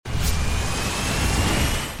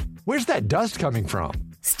Where's that dust coming from?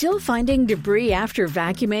 Still finding debris after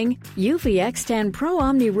vacuuming? Eufy X10 Pro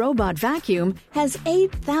Omni Robot Vacuum has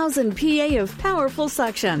 8,000 PA of powerful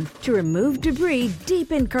suction to remove debris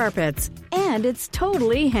deep in carpets. And it's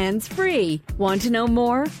totally hands-free. Want to know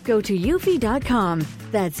more? Go to eufy.com.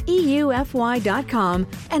 That's EUFY.com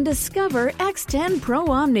and discover X10 Pro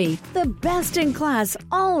Omni, the best-in-class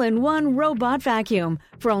all-in-one robot vacuum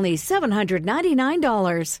for only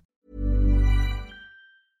 $799.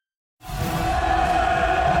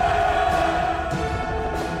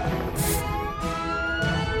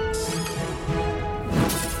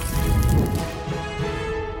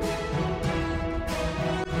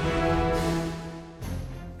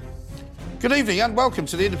 Good evening and welcome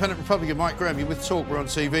to the Independent Republic of Mike Graham. You're with Talk, we're on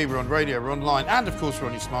TV, we're on radio, we're online, and of course we're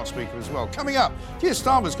on your smart speaker as well. Coming up, Keir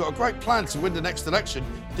Starmer's got a great plan to win the next election,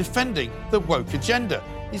 defending the woke agenda.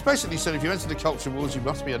 He's basically said if you enter the culture wars, you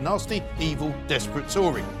must be a nasty, evil, desperate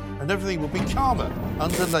Tory, and everything will be calmer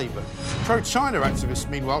under Labour. Pro-China activists,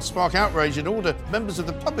 meanwhile, spark outrage and order members of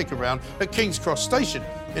the public around at King's Cross Station.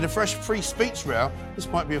 In a fresh free speech row, this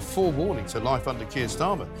might be a forewarning to life under Keir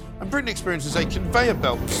Starmer. And Britain experiences a conveyor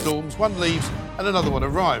belt of storms. One leaves and another one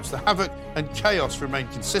arrives. The havoc and chaos remain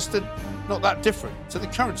consistent, not that different to the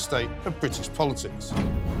current state of British politics.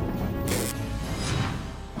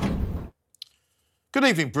 Good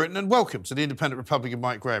evening, Britain, and welcome to the Independent Republic of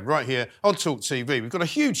Mike Graham, right here on Talk TV. We've got a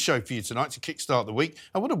huge show for you tonight to kickstart the week,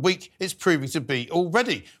 and what a week it's proving to be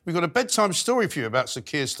already. We've got a bedtime story for you about Sir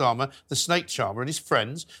Keir Starmer, the snake charmer, and his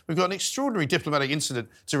friends. We've got an extraordinary diplomatic incident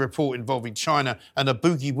to report involving China and a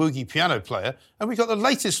boogie-woogie piano player, and we've got the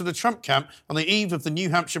latest from the Trump camp on the eve of the New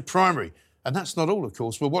Hampshire primary. And that's not all, of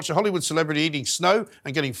course. We'll watch a Hollywood celebrity eating snow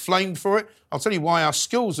and getting flamed for it. I'll tell you why our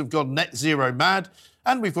schools have gone net zero mad.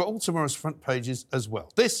 And we've got all tomorrow's front pages as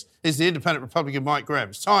well. This is the Independent Republic of Mike Graham.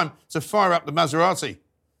 It's time to fire up the Maserati.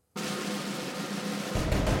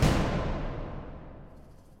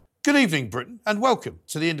 Good evening, Britain, and welcome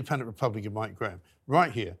to the Independent Republic of Mike Graham,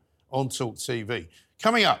 right here on Talk TV.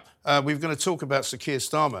 Coming up, we're going to talk about Sir Keir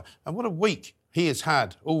Starmer and what a week he has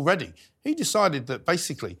had already. He decided that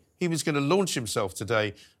basically he was going to launch himself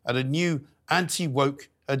today at a new anti-woke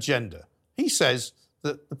agenda. He says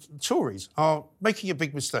that the Tories are making a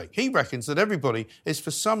big mistake. He reckons that everybody is, for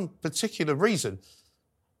some particular reason,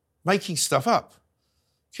 making stuff up.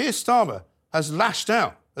 Keir Starmer has lashed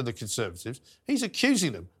out at the Conservatives. He's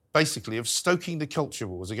accusing them, basically, of stoking the culture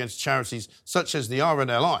wars against charities such as the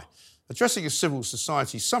RNLI. Addressing a civil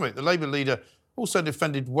society summit, the Labour leader also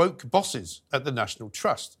defended woke bosses at the National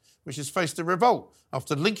Trust, which has faced a revolt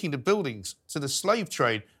after linking the buildings to the slave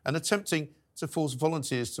trade and attempting to force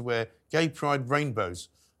volunteers to wear gay pride rainbows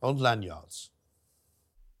on lanyards.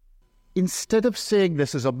 Instead of seeing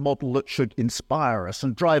this as a model that should inspire us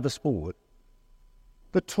and drive us forward,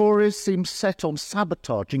 the Tories seem set on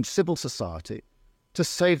sabotaging civil society to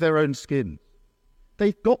save their own skin.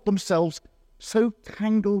 They've got themselves so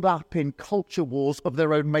tangled up in culture wars of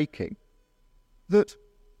their own making that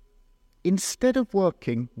instead of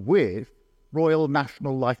working with Royal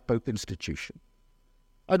National Lifeboat Institution,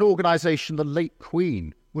 an organisation the late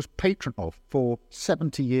Queen was patron of for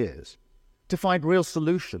 70 years, to find real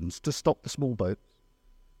solutions to stop the small boats,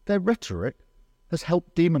 their rhetoric has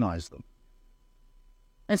helped demonise them.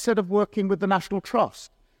 Instead of working with the National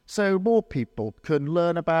Trust, so more people can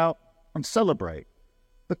learn about and celebrate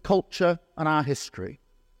the culture and our history,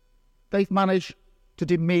 they've managed to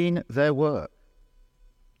demean their work.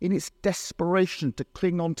 In its desperation to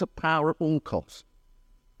cling on to power at all costs,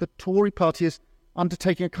 the Tory party is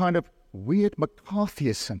undertaking a kind of weird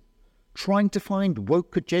McCarthyism, trying to find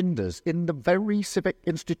woke agendas in the very civic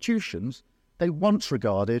institutions they once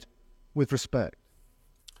regarded with respect.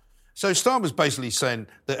 So Starmer's basically saying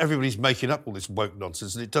that everybody's making up all this woke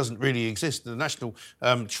nonsense and it doesn't really exist. The National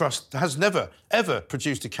Trust has never, ever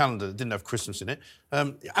produced a calendar that didn't have Christmas in it.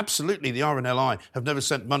 Absolutely, the RNLI have never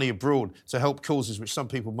sent money abroad to help causes which some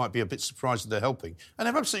people might be a bit surprised that they're helping. And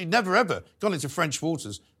they've absolutely never, ever gone into French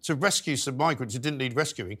waters to rescue some migrants who didn't need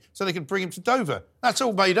rescuing so they could bring them to Dover. That's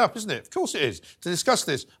all made up, isn't it? Of course it is. To discuss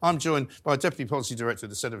this, I'm joined by Deputy Policy Director of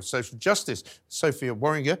the Centre for Social Justice, Sophia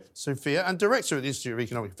Warringer, and Director at the Institute of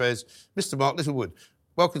Economic Affairs, Mr. Mark Littlewood.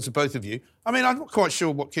 Welcome to both of you. I mean, I'm not quite sure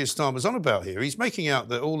what Keir Starmer's on about here. He's making out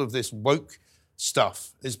that all of this woke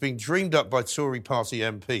stuff is being dreamed up by Tory party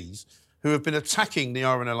MPs who have been attacking the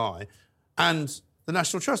RNLI and the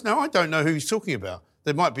National Trust. Now, I don't know who he's talking about.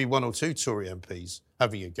 There might be one or two Tory MPs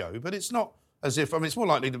having a go, but it's not as if, I mean, it's more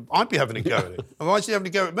likely that I'd be having a go at it. Why is he having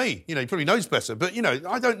a go at me? You know, he probably knows better. But, you know,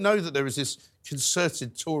 I don't know that there is this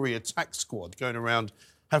concerted Tory attack squad going around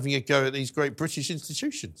having a go at these great British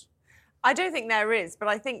institutions. I don't think there is, but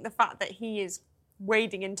I think the fact that he is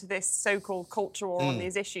wading into this so-called culture war on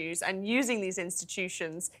these issues and using these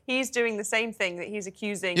institutions, he's doing the same thing that he's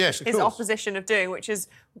accusing his opposition of doing, which is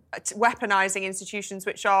weaponising institutions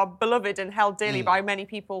which are beloved and held dearly by many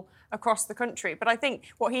people across the country. But I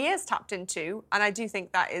think what he is tapped into, and I do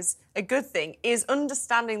think that is a good thing, is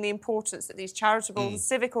understanding the importance that these charitable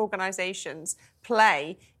civic organisations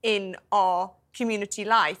play in our community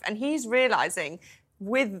life. And he's realising,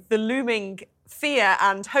 with the looming fear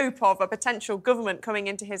and hope of a potential government coming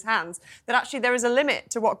into his hands, that actually there is a limit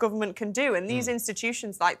to what government can do. And these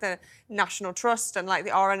institutions like the National Trust and like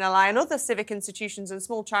the RNLI and other civic institutions and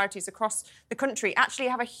small charities across the country actually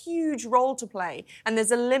have a huge role to play. And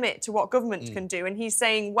there's a limit to what government can do. And he's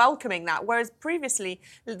saying, welcoming that. Whereas previously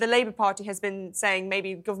the Labour Party has been saying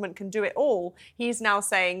maybe government can do it all. He's now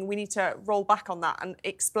saying we need to roll back on that and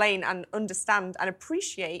explain and understand and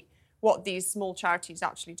appreciate what these small charities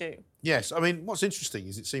actually do. Yes, I mean, what's interesting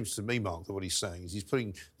is it seems to me, Mark, that what he's saying is he's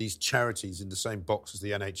putting these charities in the same box as the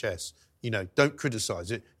NHS. You know, don't criticise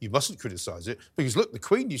it. You mustn't criticise it because, look, the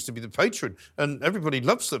Queen used to be the patron and everybody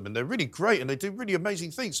loves them and they're really great and they do really amazing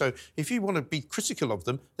things. So if you want to be critical of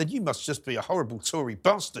them, then you must just be a horrible Tory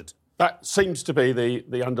bastard. That seems to be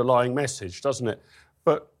the underlying message, doesn't it?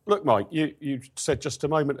 But look, Mike, you said just a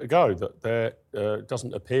moment ago that there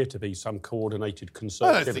doesn't appear to be some coordinated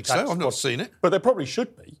conservative. I don't think so. I've not seen it. But there probably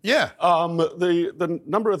should be. Yeah. The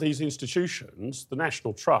number of these institutions, the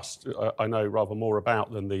National Trust, I know rather more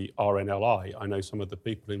about than the RNLI. I know some of the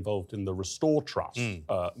people involved in the Restore Trust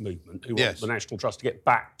movement who want the National Trust to get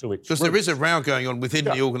back to its roots. Because there is a row going on within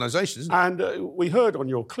the organisation, isn't there? And we heard on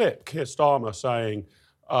your clip Keir Starmer saying,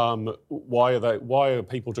 why are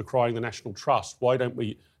people decrying the National Trust? Why don't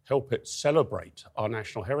we help it celebrate our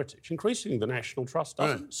national heritage? Increasingly, the National Trust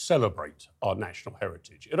doesn't celebrate our national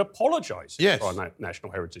heritage. It apologises for our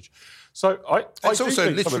national heritage. So it's also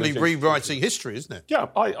literally rewriting history, isn't it? Yeah,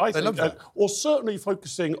 I think love that. Or certainly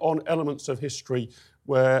focusing on elements of history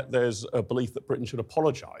where there's a belief that Britain should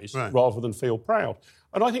apologise rather than feel proud.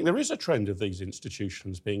 And I think there is a trend of these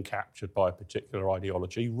institutions being captured by a particular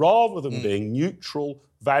ideology rather than being neutral,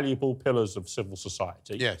 valuable pillars of civil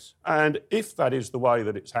society. Yes. And if that is the way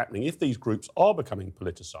that it's happening, if these groups are becoming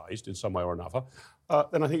politicised in some way or another,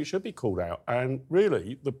 then I think it should be called out. And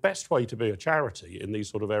really, the best way to be a charity in these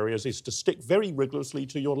sort of areas is to stick very rigorously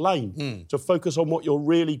to your lane, to focus on what you're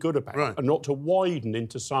really good about and not to widen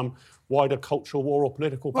into some wider cultural war or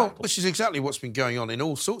political battle. Which is exactly what's been going on in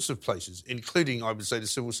all sorts of places, including, I would say, the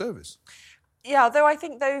civil service. Yeah, though I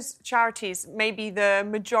think those charities, maybe the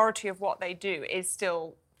majority of what they do is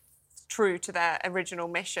still true to their original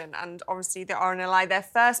mission. And obviously the RNLI, their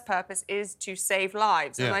first purpose is to save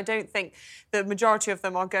lives. And I don't think the majority of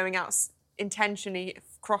them are going out intentionally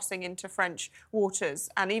crossing into French waters.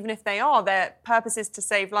 And even if they are, their purpose is to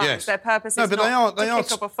save lives. Yes. Their purpose is not to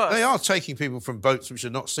kick up a fuss. They are taking people from boats which are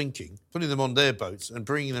not sinking, putting them on their boats and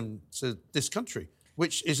bringing them to this country,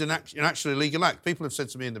 which is an actual illegal act. People have said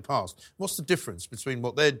to me in the past, what's the difference between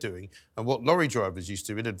what they're doing and what lorry drivers used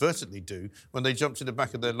to inadvertently do when they jumped in the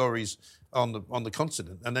back of their lorries on the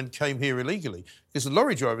continent and then came here illegally? Because the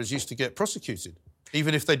lorry drivers used to get prosecuted,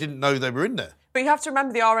 even if they didn't know they were in there. But you have to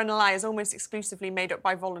remember the RNLI is almost exclusively made up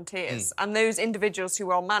by volunteers. And those individuals who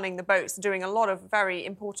are manning the boats are doing a lot of very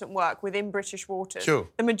important work within British waters. Sure.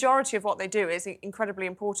 The majority of what they do is incredibly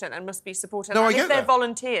important and must be supported. No, and I get if they're that.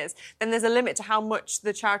 volunteers, then there's a limit to how much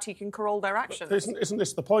the charity can control their actions. Isn't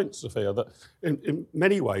this the point, Sophia, that in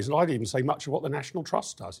many ways, and I'd even say much of what the National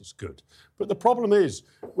Trust does is good, but the problem is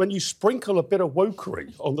when you sprinkle a bit of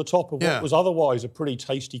wokery on the top of what was otherwise a pretty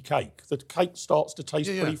tasty cake, the cake starts to taste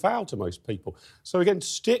pretty foul to most people. So again,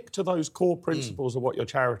 stick to those core principles of what your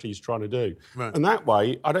charity is trying to do. Right. And that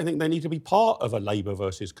way, I don't think they need to be part of a Labour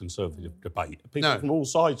versus Conservative debate. People from all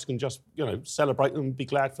sides can just, celebrate them and be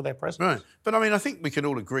glad for their presence. Right. But, I mean, I think we can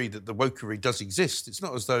all agree that the wokery does exist. It's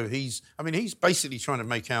not as though he's basically trying to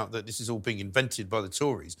make out that this is all being invented by the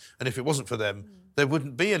Tories, and if it wasn't for them, there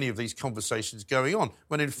wouldn't be any of these conversations going on,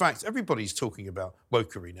 when in fact everybody's talking about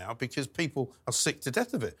wokery now because people are sick to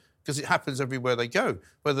death of it. Because it happens everywhere they go.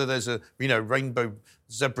 Whether there's a, rainbow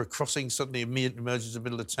zebra crossing suddenly emerges in the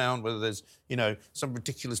middle of town, whether there's, some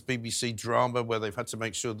ridiculous BBC drama where they've had to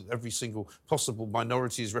make sure that every single possible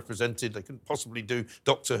minority is represented. They couldn't possibly do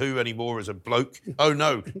Doctor Who anymore as a bloke. Oh,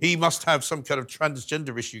 no, he must have some kind of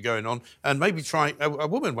transgender issue going on and maybe try a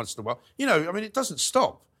woman once in a while. It doesn't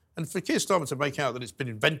stop. And for Keir Starmer to make out that it's been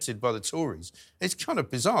invented by the Tories, it's kind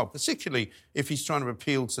of bizarre, particularly if he's trying to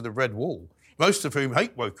appeal to the red wall, most of whom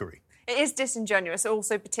hate wokery. It is disingenuous,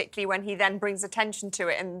 also particularly when he then brings attention to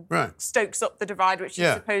it and right. stokes up the divide, which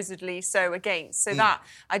he's supposedly so against. So that,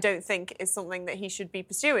 I don't think, is something that he should be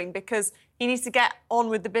pursuing, because he needs to get on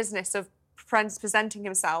with the business of presenting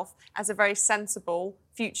himself as a very sensible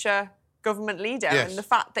future government leader. Yes. And the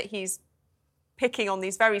fact that he's picking on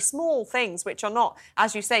these very small things, which are not,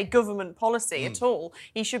 as you say, government policy at all.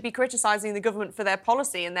 He should be criticising the government for their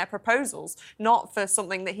policy and their proposals, not for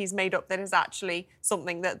something that he's made up that is actually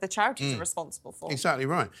something that the charities are responsible for. Exactly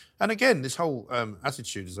right. And again, this whole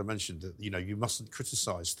attitude, as I mentioned, that, you mustn't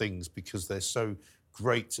criticise things because they're so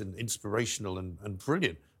great and inspirational and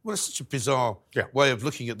brilliant. Well, it's such a bizarre way of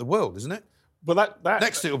looking at the world, isn't it? Well,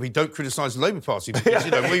 next it'll be don't criticise the Labour Party because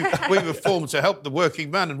we were formed to help the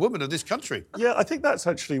working man and woman of this country. Yeah, I think that's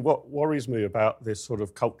actually what worries me about this sort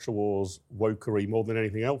of culture wars wokery more than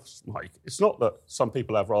anything else, Mike. It's not that some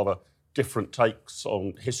people have rather different takes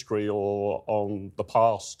on history or on the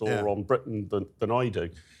past or on Britain than I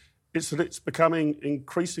do. It's that it's becoming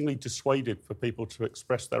increasingly dissuaded for people to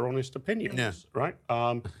express their honest opinions, right?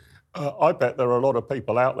 I bet there are a lot of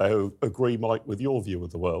people out there who agree, Mike, with your view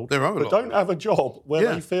of the world, but don't have a job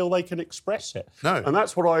where they feel they can express it. No. And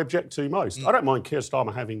that's what I object to most. I don't mind Keir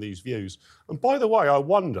Starmer having these views. And by the way,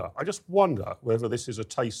 I just wonder whether this is a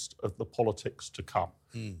taste of the politics to come.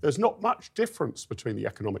 There's not much difference between the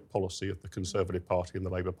economic policy of the Conservative Party and the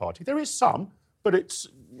Labour Party. There is some, but it's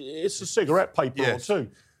a cigarette paper or two.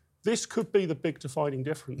 This could be the big defining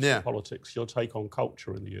difference in politics, your take on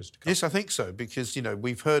culture in the years to come. Yes, I think so, because,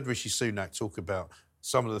 we've heard Rishi Sunak talk about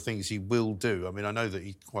some of the things he will do. I mean, I know that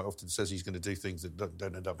he quite often says he's going to do things that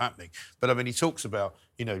don't end up happening. But, I mean, he talks about,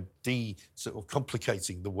 sort of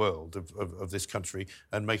complicating the world of this country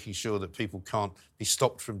and making sure that people can't be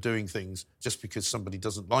stopped from doing things just because somebody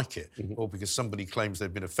doesn't like it or because somebody claims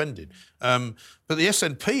they've been offended. But the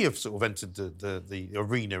SNP have sort of entered the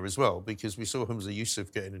arena as well, because we saw Humza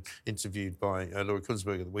Yousaf getting interviewed by Laura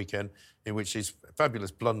Kunsberg at the weekend, in which his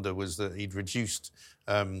fabulous blunder was that he'd reduced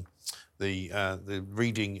the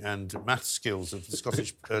reading and math skills of the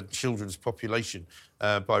Scottish children's population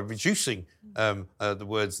by reducing the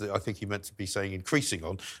words that I think he meant to be saying increasing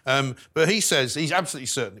on. But he says he's absolutely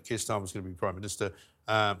certain that Keir Starmer's going to be Prime Minister,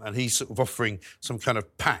 and he's sort of offering some kind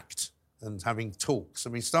of pact and having talks.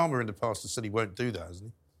 I mean, Starmer in the past has said he won't do that,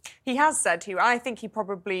 hasn't he? He has said he. I think he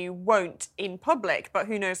probably won't in public, but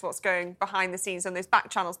who knows what's going behind the scenes on those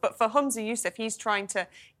back channels. But for Humza Yousaf, he's trying to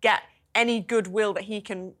get any goodwill that he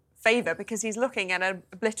can favour, because he's looking at an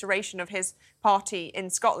obliteration of his party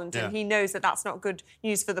in Scotland, and he knows that that's not good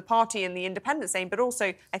news for the party and the independence aim, but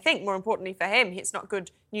also, I think, more importantly for him, it's not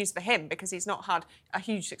good news for him because he's not had a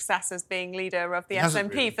huge success as being leader of the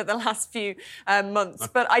SNP for the last few months.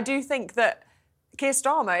 But I do think that Keir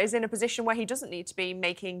Starmer is in a position where he doesn't need to be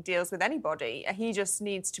making deals with anybody. He just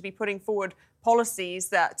needs to be putting forward policies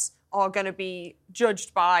that are going to be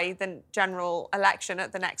judged by the general election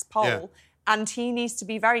at the next poll. Yeah. And he needs to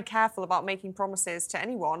be very careful about making promises to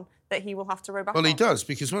anyone that he will have to row back on. Well, he does,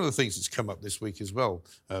 because one of the things that's come up this week as well,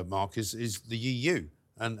 Mark, is the EU.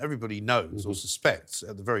 And everybody knows or suspects,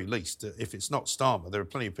 at the very least, that if it's not Starmer, there are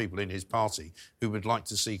plenty of people in his party who would like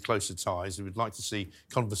to see closer ties, who would like to see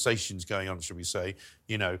conversations going on, shall we say,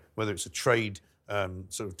 whether it's a trade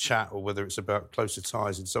sort of chat or whether it's about closer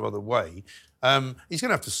ties in some other way. He's going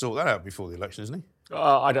to have to sort that out before the election, isn't he?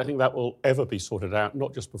 I don't think that will ever be sorted out,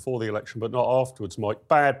 not just before the election, but not afterwards, Mike.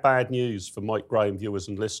 Bad news for Mike Graham viewers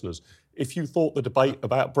and listeners. If you thought the debate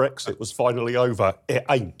about Brexit was finally over, it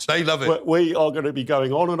ain't. They love it. We are going to be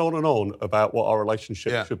going on and on and on about what our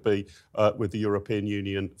relationship should be with the European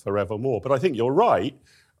Union forevermore. But I think you're right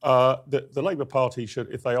that the Labour Party should,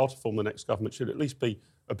 if they are to form the next government, should at least be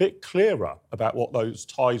a bit clearer about what those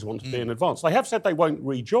ties want to be in advance. They have said they won't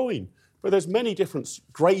rejoin, but there's many different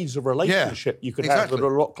grades of relationship you could have that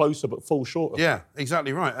are a lot closer but fall short of that.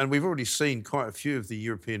 Exactly right. And we've already seen quite a few of the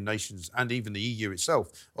European nations and even the EU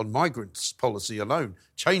itself on migrants policy alone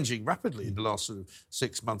changing rapidly in the last sort of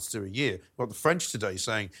 6 months to a year. Well, the French today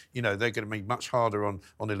saying, they're going to be much harder on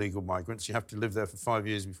illegal migrants. You have to live there for 5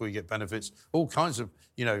 years before you get benefits. All kinds of,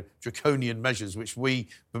 draconian measures which we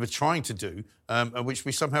were trying to do and which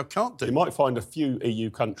we somehow can't do. You might find a few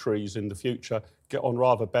EU countries in the future get on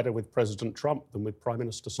rather better with President Trump than with Prime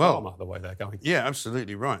Minister Starmer, the way they're going. Yeah,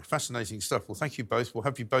 absolutely right. Fascinating stuff. Well, thank you both. We'll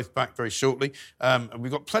have you both back very shortly. And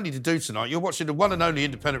we've got plenty to do tonight. You're watching the one and only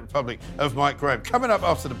Independent Republic of Mike Graham. Coming up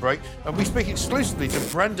after the break, and we speak exclusively to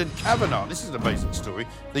Brendan Kavanagh. This is an amazing story.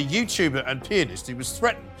 The YouTuber and pianist who was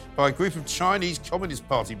threatened by a group of Chinese Communist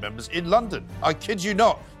Party members in London. I kid you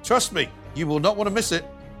not. Trust me, you will not want to miss it.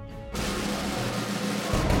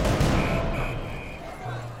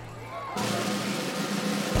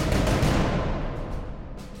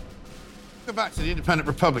 back to the Independent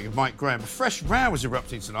Republic of Mike Graham. A fresh row was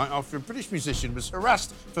erupting tonight after a British musician was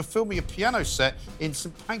harassed for filming a piano set in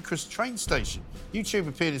St Pancras train station. YouTube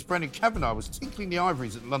appearance Brendan Kavanagh was tinkling the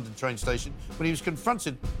ivories at the London train station when he was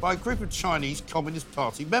confronted by a group of Chinese Communist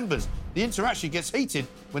Party members. The interaction gets heated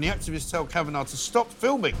when the activists tell Kavanagh to stop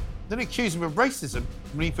filming, then accuse him of racism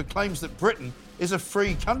when he proclaims that Britain is a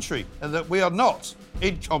free country and that we are not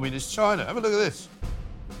in communist China. Have a look at this.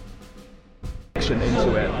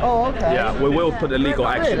 Into it. Oh, okay. Yeah, we will put a legal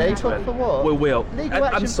action into it. For what? We will.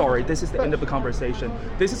 I'm sorry, this is the end of the conversation.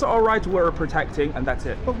 This is our right we're protecting, and that's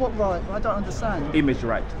it. But what right? I don't understand. Image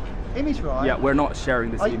right. Image right? Yeah, we're not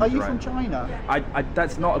sharing this image right. Are you from China?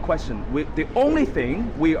 That's not a question. The only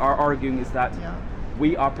thing we are arguing is that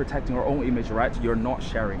we are protecting our own image rights. You're not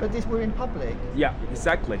sharing. But we're in public. Yeah,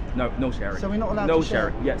 exactly. No sharing. So we're not allowed to share?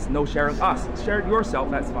 No sharing. Yes, no sharing us. Share it yourself,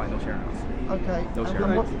 that's fine. No sharing us. Okay. No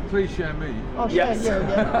sharing. Please share me. Oh, yes.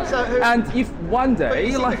 Yeah. So and if one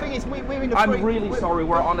day, the thing is, we're in a I'm really sorry,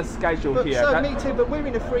 we're on a schedule here. So me too, but we're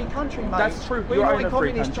in a free country, mate. That's true. We're not in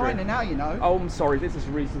communist China now, you know. Oh, I'm sorry, this is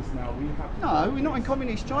racist now. No, we're not in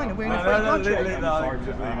communist China. We're in a free country. I'm sorry,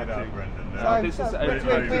 just leave it out,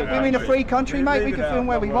 Brendan. We're in a free country, mate. We can film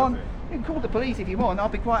where we want. You can call the police if you want. I'll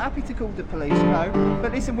be quite happy to call the police, you know.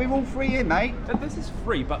 But listen, we're all free here, mate. This is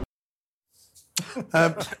free, but...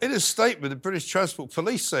 In a statement, the British Transport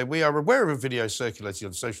Police say we are aware of a video circulating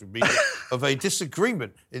on social media of a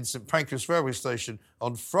disagreement in St Pancras railway station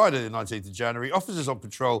on Friday the 19th of January. Officers on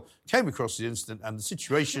patrol came across the incident and the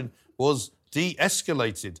situation was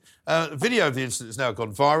de-escalated. A video of the incident has now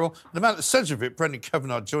gone viral. And at the centre of it, Brendan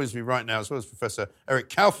Kavanagh joins me right now, as well as Professor Eric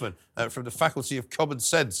Kaufman from the Faculty of Common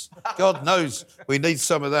Sense. God knows we need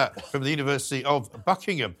some of that from the University of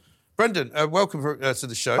Buckingham. Brendan, welcome to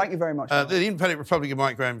the show. Thank you very much. The Independent Republic of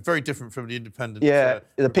Mike Graham, very different from the Independent...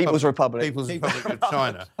 the People's Republic. People's Republic of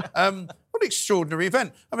China. What an extraordinary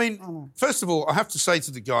event. I mean, first of all, I have to say to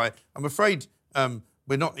the guy, I'm afraid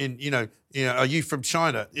we're not in, are you from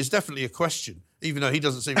China? Is definitely a question, even though he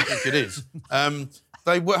doesn't seem to think it is.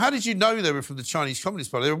 How did you know they were from the Chinese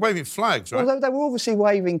Communist Party? They were waving flags, right? Well, they were obviously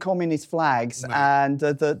waving communist flags, and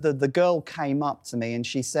the girl came up to me and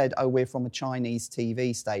she said, "Oh, we're from a Chinese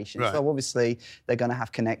TV station." Right. So obviously they're going to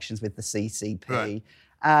have connections with the CCP. Right.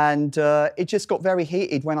 And it just got very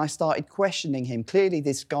heated when I started questioning him. Clearly,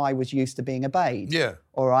 this guy was used to being obeyed. Yeah.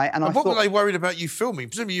 All right. And what were they worried about you filming?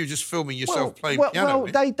 Presumably you were just filming yourself playing piano.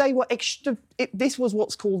 Well, they were this was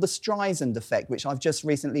what's called the Streisand effect, which I've just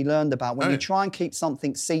recently learned about. When you try and keep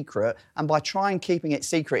something secret, and by trying keeping it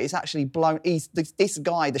secret, it's actually blown. This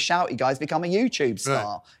guy, the shouty guy, has become a YouTube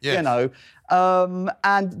star. Right. Yes. You know.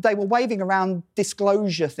 And they were waving around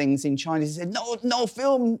disclosure things in China. They said, no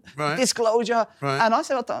film disclosure. Right. And I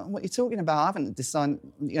said, I don't know what you're talking about. I haven't decided,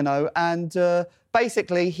 And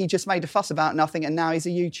basically, he just made a fuss about nothing, and now he's a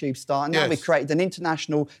YouTube star. And now we've created an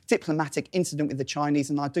international diplomatic incident with the Chinese,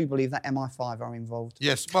 and I do believe that MI5 are involved.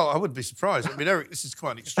 Yes, well, I wouldn't be surprised. I mean, Eric, this is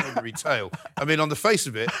quite an extraordinary tale. I mean, on the face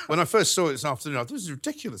of it, when I first saw it this afternoon, I thought this is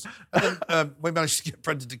ridiculous. And then we managed to get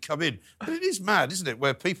Brendan to come in. But it is mad, isn't it,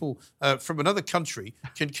 where people from another country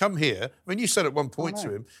can come here. I mean, you said at one point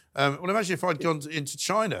to him, well, imagine if I'd gone into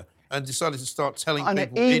China and decided to start telling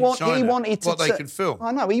people in China what they could film.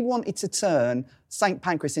 I know, he wanted to turn St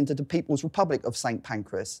Pancras into the People's Republic of St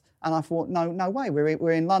Pancras. And I thought, no way,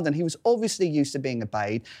 we're in London. He was obviously used to being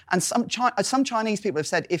obeyed. And some Chinese people have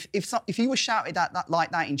said, if you were shouted at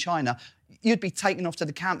like that in China, you'd be taken off to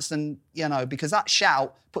the camps and, because that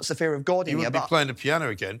shout puts the fear of God in you. You wouldn't be playing the piano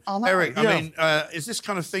again. Eric, I mean, is this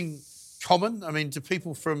kind of thing common? I mean, do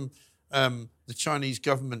people from the Chinese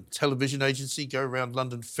government television agency go around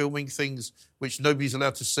London filming things which nobody's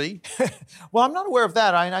allowed to see? Well, I'm not aware of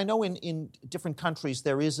that. I know in different countries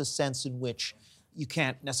there is a sense in which you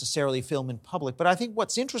can't necessarily film in public. But I think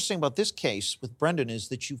what's interesting about this case with Brendan is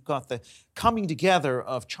that you've got the coming together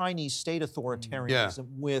of Chinese state authoritarianism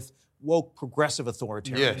with woke progressive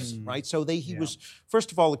authoritarianism, right? So he was,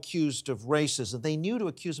 first of all, accused of racism. They knew to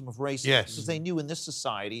accuse him of racism because they knew in this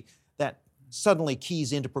society that suddenly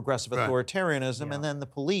keys into progressive authoritarianism, and then the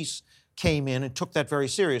police came in and took that very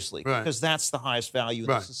seriously because that's the highest value in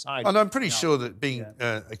the society. And I'm pretty sure that being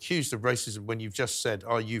accused of racism when you've just said,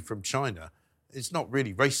 "Are you from China?" it's not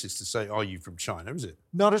really racist to say, "Are you from China?" Is it?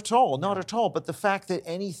 Not at all, not at all. But the fact that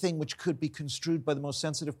anything which could be construed by the most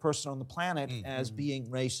sensitive person on the planet as being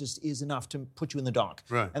racist is enough to put you in the dock.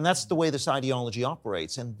 Right. And that's the way this ideology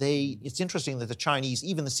operates. And it's interesting that the Chinese,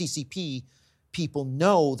 even the CCP people,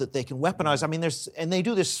 know that they can weaponize. I mean, they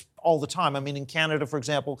do this all the time. I mean, in Canada, for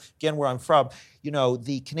example, again, where I'm from,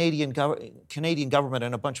 the Canadian government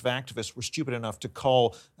and a bunch of activists were stupid enough to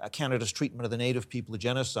call Canada's treatment of the Native people a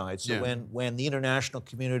genocide. So when the international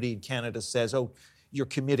community in Canada says, oh, you're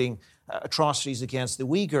committing atrocities against the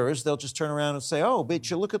Uyghurs, they'll just turn around and say, oh, but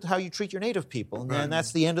you look at how you treat your native people. And then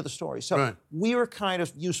that's the end of the story. So we are kind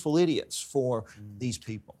of useful idiots for these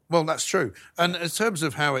people. Well, that's true. And in terms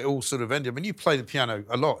of how it all sort of ended, I mean, you play the piano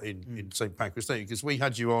a lot in St Pancras, don't you? Because we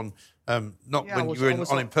had you on, not when you were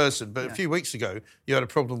on in person, but a few weeks ago, you had a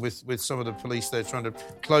problem with some of the police there trying to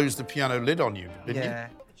close the piano lid on you, didn't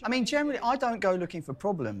you? I mean, generally, I don't go looking for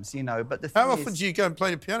problems, but the thing How often do you go and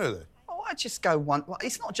play the piano there? I just go one. Well,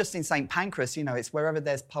 it's not just in St Pancras, it's wherever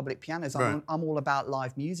there's public pianos. I'm all about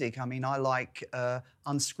live music. I mean, I like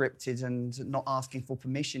unscripted and not asking for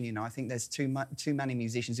permission. I think there's too many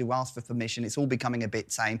musicians who ask for permission. It's all becoming a bit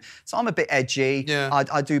tame. So I'm a bit edgy. Yeah.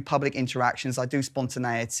 I do public interactions. I do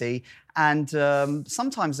spontaneity, and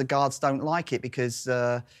sometimes the guards don't like it because.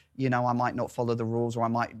 I might not follow the rules or I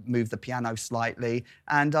might move the piano slightly.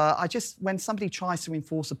 And when somebody tries to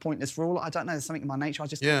enforce a pointless rule, I don't know, there's something in my nature, I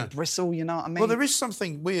just bristle, you know what I mean? Well, there is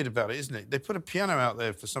something weird about it, isn't it? They put a piano out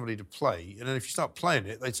there for somebody to play, and then if you start playing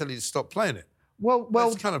it, they tell you to stop playing it. Well,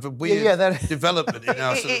 that's kind of a weird development in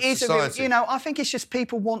our sort of society. I think it's just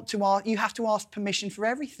people want to ask. You have to ask permission for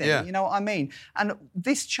everything. Yeah. You know what I mean? And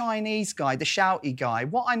this Chinese guy, the shouty guy,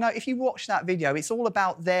 what I know, if you watch that video, it's all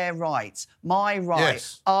about their rights, my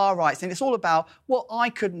rights, our rights, and it's all about what I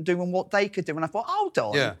couldn't do and what they could do. And I thought, hold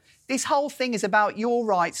on. Yeah. This whole thing is about your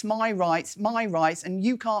rights, my rights, and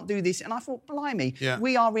you can't do this. And I thought, blimey,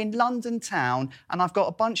 we are in London town, and I've got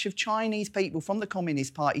a bunch of Chinese people from the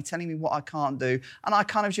Communist Party telling me what I can't do. And I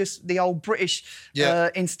kind of just, the old British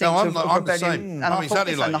instinct of rebellion. The same. And I thought,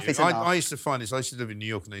 exactly like enough you. is enough. I used to find this, I used to live in New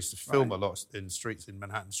York, and I used to film a lot in streets, in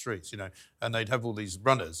Manhattan streets, and they'd have all these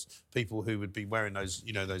runners, people who would be wearing those,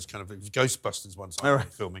 those kind of, Ghostbusters one time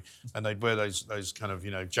filming, and they'd wear those kind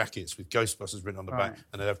of, jackets with Ghostbusters written on the back,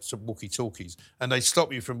 and they'd have some walkie-talkies. And they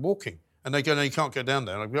stop you from walking. And they go, no, you can't go down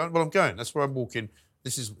there. And I go, well, I'm going. That's where I'm walking.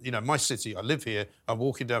 This is, my city. I live here. I'm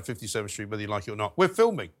walking down 57th Street, whether you like it or not. We're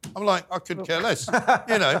filming. I'm like, I couldn't care less.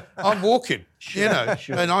 I'm walking,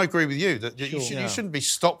 And I agree with you that you shouldn't be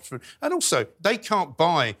stopped from... And also, they can't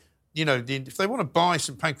buy... if they want to buy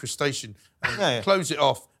St Pancras Station and close it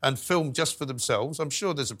off and film just for themselves, I'm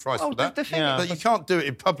sure there's a price for that. But you can't do it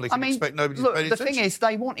in public and expect nobody to pay attention. The thing is,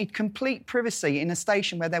 they wanted complete privacy in a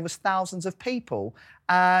station where there was thousands of people.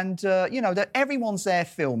 And, that everyone's there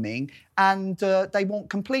filming and they want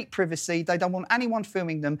complete privacy. They don't want anyone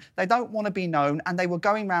filming them. They don't want to be known. And they were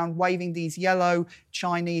going around waving these yellow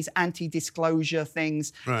Chinese anti-disclosure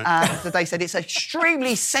things. Right. And they said it's an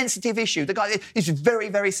extremely sensitive issue. The guy is very,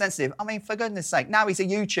 very sensitive. I mean, for goodness sake, now he's a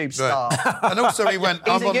YouTube star. Right. And also he went...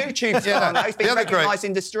 He's a YouTube star now. He's been recognised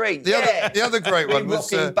in the street. The other great one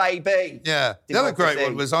was... Rocking baby. Yeah. The other great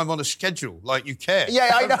one was I'm on a schedule, like you care.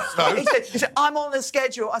 Yeah, I know. He said, I'm on a schedule.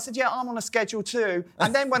 I said, yeah, I'm on a schedule too.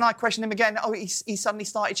 And then when I questioned him again, he suddenly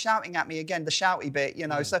started shouting at me again, the shouty bit,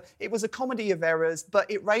 So it was a comedy of errors, but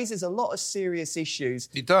it raises a lot of serious issues.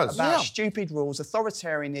 It does. About stupid rules,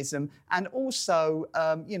 authoritarianism, and also,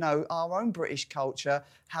 our own British culture,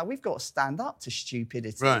 how we've got to stand up to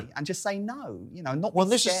stupidity and just say no, not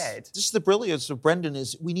be scared. This is the brilliance of Brendan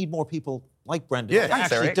is we need more people like Brendan to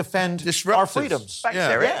actually defend our freedoms. Thanks,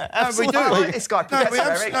 Eric. Yeah, absolutely. I like this guy,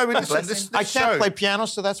 I can't play piano,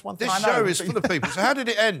 so that's one thing. This show is full of people. So how did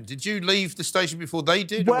it end? Did you leave the station before they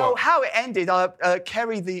did? Well, how it ended,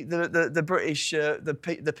 Kerry, the British,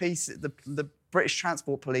 the British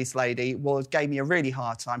Transport Police lady gave me a really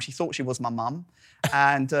hard time. She thought she was my mum.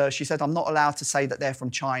 And she said, I'm not allowed to say that they're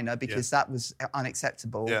from China because that was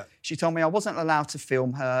unacceptable. Yeah. She told me I wasn't allowed to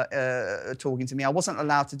film her talking to me. I wasn't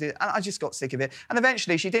allowed to do it. And I just got sick of it. And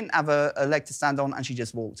eventually she didn't have a leg to stand on and she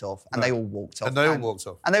just walked off. And they all walked off. And they all walked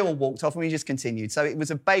off. And they all walked off and we just continued. So it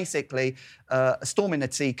was basically a storm in a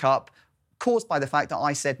teacup caused by the fact that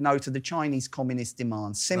I said no to the Chinese communist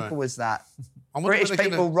demands. Simple as that. British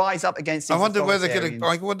people rise up against these authoritarians.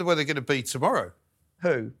 I wonder where they're going to be tomorrow.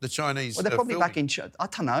 Who? The Chinese. Well, they're probably back in... I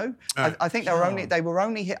don't know. I think they were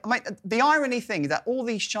only here... I mean, the irony thing is that all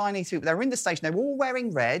these Chinese people, they were in the station, they were all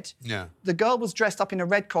wearing red. Yeah. The girl was dressed up in a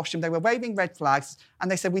red costume. They were waving red flags, and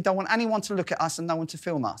they said, we don't want anyone to look at us and no one to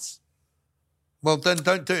film us. Well, then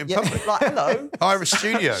don't do it in public. Like, hello. Hire a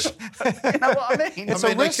studio. You know what I mean? It's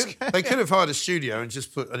a risk. They could have hired a studio and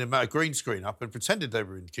just put a green screen up and pretended they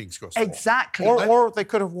were in King's Cross. Exactly. Or they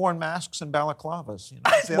could have worn masks and balaclavas.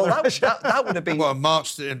 Well, that would have been... Well,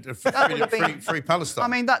 marched in free Palestine. I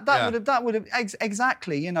mean, that would have...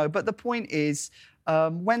 Exactly, But the point is...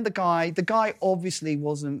 when the guy obviously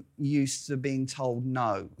wasn't used to being told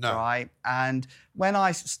no, right? And when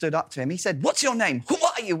I stood up to him, he said, "What's your name? Who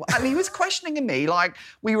are you?" And he was questioning me like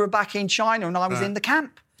we were back in China and I was in the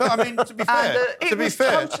camp. But I mean, to be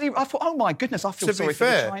fair, totally, I thought, oh my goodness, I feel sorry for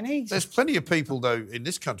the Chinese. There's plenty of people though in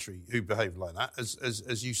this country who behave like that,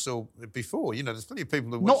 as you saw before. You know, there's plenty of people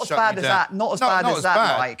who not as bad as that, not as bad as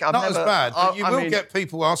that, Mike. Not as bad, but you will get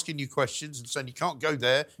people asking you questions and saying you can't go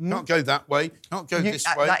there, can't go that way, can't go this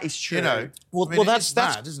way. That is true. You know, well, that's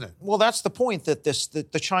bad, isn't it? Well, that's the point that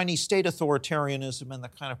the Chinese state authoritarianism and the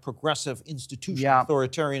kind of progressive institutional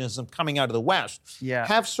authoritarianism coming out of the West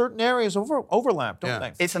have certain areas overlap, don't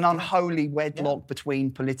they? It's an unholy wedlock between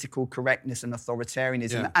political correctness and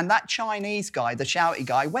authoritarianism. Yeah. And that Chinese guy, the shouty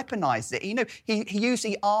guy, weaponised it. You know, he used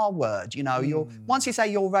the R word, you know. Once you say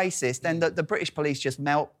you're racist, then the British police just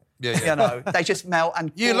melt. Yeah. You know, they just melt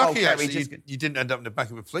and... You're lucky, actually, you didn't end up in the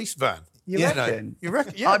back of a police van. You reckon? You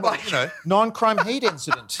reckon? Yeah, well, you know. Non-crime hate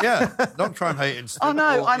incident. Non-crime hate incident.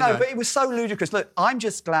 I know, but it was so ludicrous. Look, I'm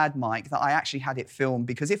just glad, Mike, that I actually had it filmed,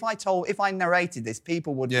 because if I narrated this,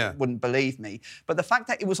 people wouldn't believe me. But the fact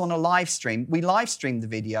that it was on a live stream, we live streamed the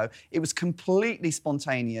video, it was completely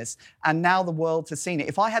spontaneous, and now the world has seen it.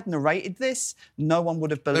 If I had narrated this, no one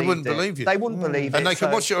would have believed it. They wouldn't believe you. They wouldn't believe it. And they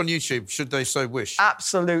can watch it on YouTube, should they so wish.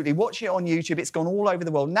 Absolutely. Watch it on YouTube. It's gone all over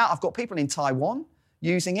the world. Now I've got people in Taiwan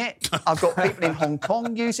using it. I've got people in Hong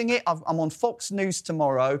Kong using it. I'm on Fox News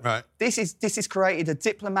tomorrow. Right. This has created a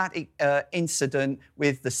diplomatic incident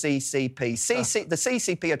with the CCP. The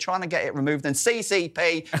CCP are trying to get it removed, and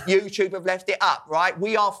CCP, YouTube have left it up, right?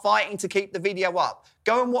 We are fighting to keep the video up.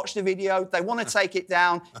 Go and watch the video. They want to take it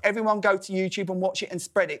down. Everyone go to YouTube and watch it and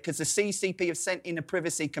spread it, because the CCP have sent in a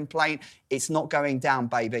privacy complaint. It's not going down,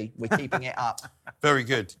 baby. We're keeping it up. Very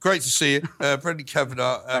good. Great to see you. Brendan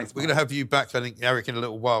Kavanagh, we're going to have you back, I think, Eric, in a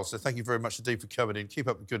little while. So thank you very much indeed for coming in. Keep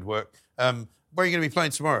up the good work. Where are you going to be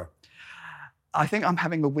playing tomorrow? I think I'm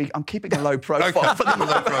having a week. I'm keeping a low profile for the moment.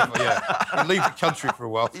 Low profile, yeah. You leave the country for a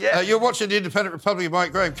while. Yeah. You're watching the Independent Republic of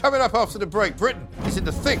Mike Graham. Coming up after the break, Britain is in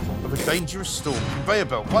the thick of a dangerous storm. Conveyor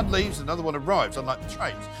belt. One leaves, another one arrives, unlike the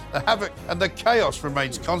trains. The havoc and the chaos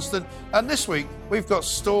remains constant. And this week, we've got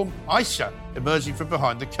Storm Aisha emerging from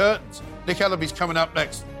behind the curtains. Nick Ellaby's coming up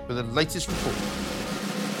next with the latest report.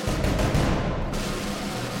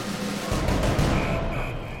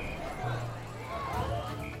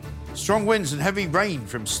 Strong winds and heavy rain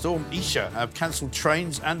from Storm Isha have cancelled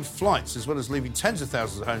trains and flights, as well as leaving tens of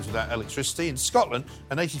thousands of homes without electricity. In Scotland,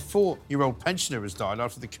 an 84-year-old pensioner has died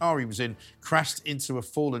after the car he was in crashed into a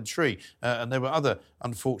fallen tree. And there were other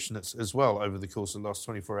unfortunates as well over the course of the last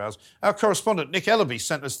 24 hours. Our correspondent, Nick Ellaby,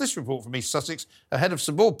 sent us this report from East Sussex ahead of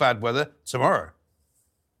some more bad weather tomorrow.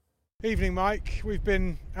 Evening, Mike. We've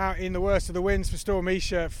been out in the worst of the winds for Storm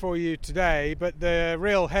Isha for you today, but the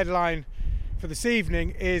real headline for this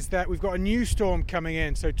evening is that we've got a new storm coming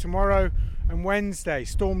in. So tomorrow and Wednesday,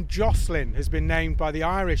 Storm Jocelyn has been named by the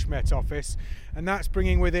Irish Met Office, and that's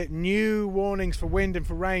bringing with it new warnings for wind and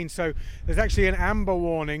for rain. So there's actually an amber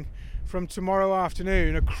warning from tomorrow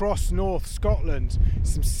afternoon across North Scotland.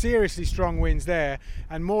 Some seriously strong winds there,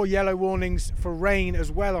 and more yellow warnings for rain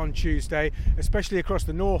as well on Tuesday, especially across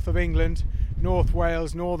the north of England, North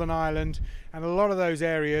Wales, Northern Ireland, and a lot of those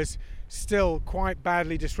areas still quite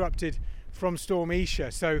badly disrupted from Storm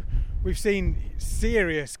Isha. So we've seen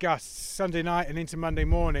serious gusts Sunday night and into Monday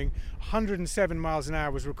morning. 107 miles an hour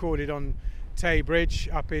was recorded on Tay Bridge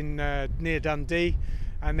up in near Dundee,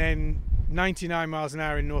 and then 99 miles an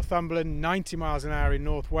hour in Northumberland, 90 miles an hour in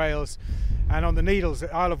North Wales, and on the Needles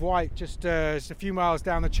at Isle of Wight, just a few miles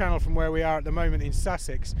down the channel from where we are at the moment in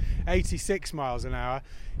Sussex, 86 miles an hour.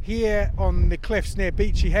 Here on the cliffs near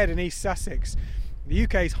Beachy Head in East Sussex, the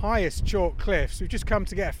UK's highest chalk cliffs. We've just come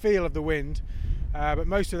to get a feel of the wind, but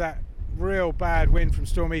most of that real bad wind from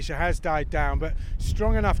Storm Isha has died down, but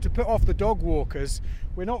strong enough to put off the dog walkers.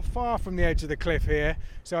 We're not far from the edge of the cliff here,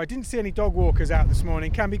 so I didn't see any dog walkers out this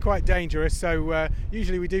morning. Can be quite dangerous, so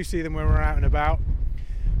usually we do see them when we're out and about.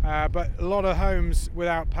 But a lot of homes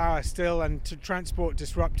without power still, and to transport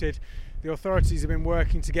disrupted. The authorities have been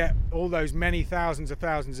working to get all those many thousands of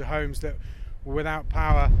homes that were without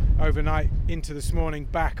power overnight into this morning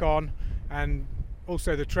back on, and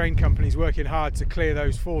also the train companies working hard to clear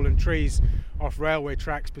those fallen trees off railway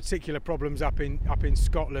tracks. Particular problems up in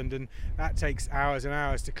Scotland, and that takes hours and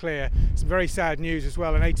hours to clear. Some very sad news as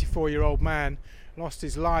well. An 84-year-old man lost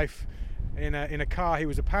his life in a car he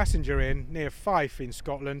was a passenger in near Fife in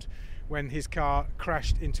Scotland when his car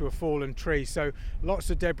crashed into a fallen tree. So lots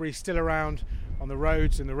of debris still around on the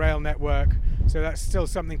roads and the rail network. So that's still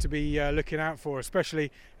something to be looking out for,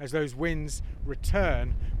 especially as those winds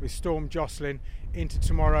return with Storm Jocelyn into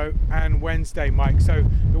tomorrow and Wednesday, Mike. So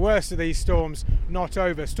the worst of these storms not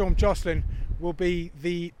over. Storm Jocelyn will be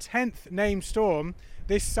the 10th named storm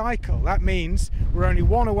this cycle. That means we're only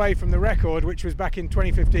one away from the record, which was back in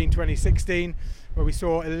 2015-2016, where we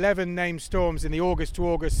saw 11 named storms in the August to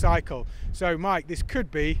August cycle. So, Mike, this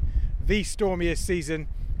could be the stormiest season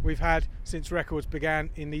we've had since records began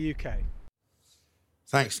in the UK.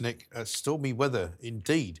 Thanks, Nick. Stormy weather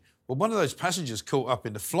indeed. Well, one of those passengers caught up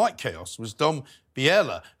in the flight chaos was Dom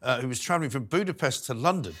Biela, who was travelling from Budapest to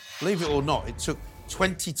London. Believe it or not, it took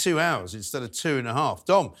 22 hours instead of 2.5.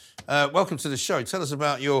 Dom, welcome to the show. Tell us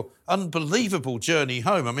about your unbelievable journey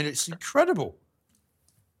home. I mean, it's incredible.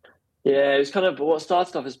 Yeah, it was kind of what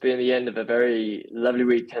started off as being the end of a very lovely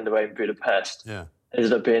weekend away in Budapest. Yeah.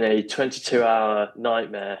 Ended up being a 22-hour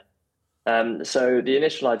nightmare. So the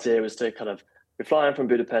initial idea was to we're flying from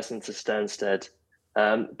Budapest into Stansted.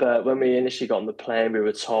 But when we initially got on the plane, we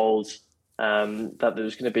were told that there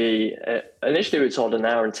was going to be, initially we were told an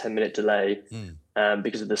hour and 10-minute delay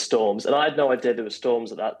because of the storms. And I had no idea there were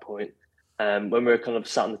storms at that point. When we were kind of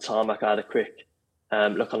sat on the tarmac, I had a quick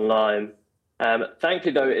look online.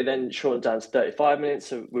 Thankfully, though, it then shortened down to 35 minutes,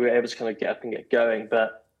 so we were able to kind of get up and get going.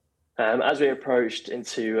 But as we approached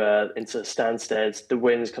into Stansted, the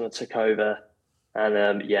winds kind of took over. And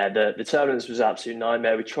the turbulence was an absolute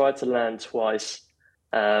nightmare. We tried to land twice.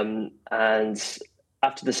 And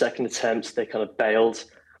after the second attempt, they kind of bailed,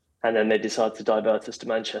 and then they decided to divert us to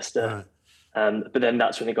Manchester. Right. But then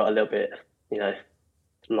that's when it got a little bit,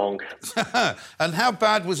 long. And how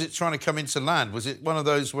bad was it trying to come into land? Was it one of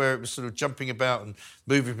those where it was sort of jumping about and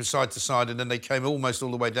moving from side to side, and then they came almost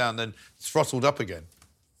all the way down, then throttled up again?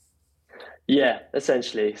 Yeah,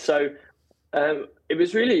 essentially. So it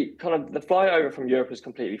was really kind of, the flight over from Europe was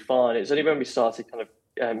completely fine. It was only when we started kind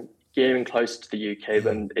of gearing closer to the UK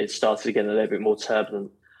when it started to get a little bit more turbulent.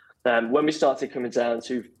 When we started coming down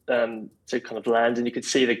to kind of land and you could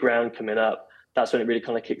see the ground coming up, that's when it really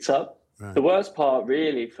kind of kicked up. Right. The worst part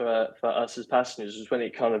really for us as passengers was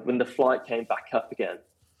when the flight came back up again,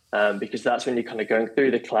 because that's when you're kind of going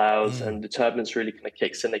through the clouds and the turbulence really kind of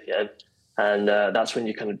kicks in again. And that's when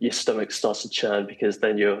your stomach starts to churn, because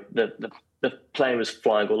then the plane was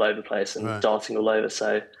flying all over the place and darting all over.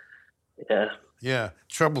 So, yeah. Yeah,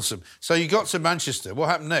 troublesome. So you got to Manchester. What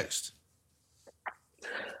happened next?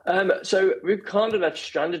 So we kind of left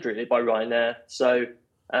stranded, really, by Ryanair. So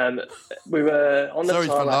we were on the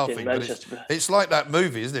tarmac in Manchester. It's like that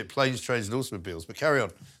movie, isn't it? Planes, Trains and Automobiles. But carry on.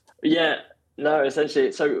 Yeah, no,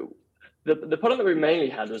 essentially. So the problem that we mainly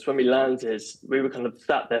had was when we landed, we were kind of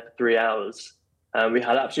sat there for 3 hours. We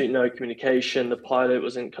had absolutely no communication. The pilot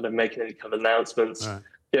wasn't kind of making any kind of announcements. Right.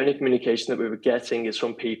 The only communication that we were getting is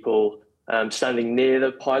from people standing near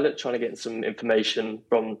the pilot, trying to get some information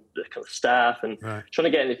from the kind of staff and trying to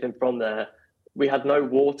get anything from there. We had no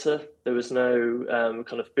water. There was no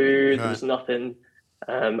kind of food. There was nothing.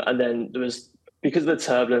 And then there was, because of the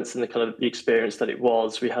turbulence and the kind of the experience that it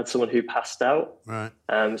was, we had someone who passed out. Right.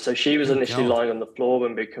 So she was initially lying on the floor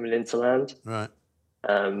when we were coming into land. Right.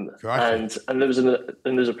 And there was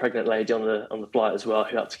a pregnant lady on the flight as well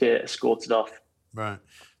who had to get escorted off. Right.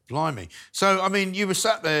 Blimey. So, I mean, you were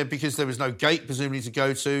sat there because there was no gate, presumably, to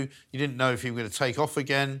go to. You didn't know if you were going to take off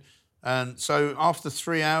again. And so after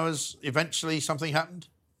 3 hours, eventually something happened?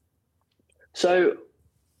 So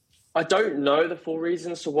I don't know the full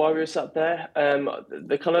reasons to why we were sat there.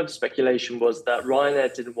 The kind of speculation was that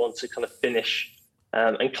Ryanair didn't want to kind of finish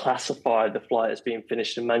and classify the flight as being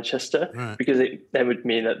finished in Manchester, because it then would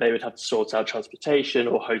mean that they would have to sort out transportation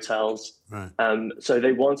or hotels. Right. So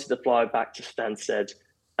they wanted to fly back to Stansted.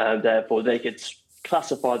 Therefore, they could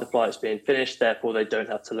classify the flight as being finished. Therefore, they don't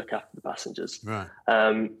have to look after the passengers. Right.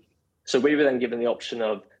 So we were then given the option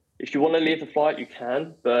of, if you want to leave the flight, you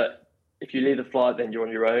can. But if you leave the flight, then you're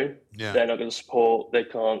on your own. Yeah. They're not going to support. They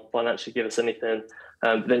can't financially give us anything.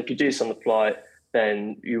 Then if you do this on the flight,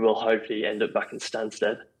 then you will hopefully end up back in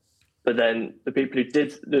Stansted. But then the people who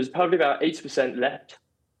did, there's probably about 80% left,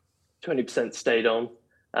 20% stayed on.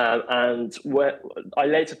 And I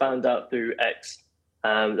later found out through X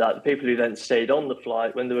that the people who then stayed on the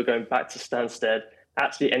flight when they were going back to Stansted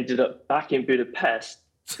actually ended up back in Budapest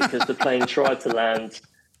because the plane tried to land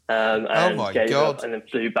and gave up and then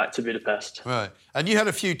flew back to Budapest. Right. And you had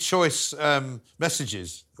a few choice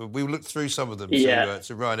messages. We looked through some of them to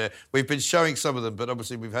Ryanair. We've been showing some of them, but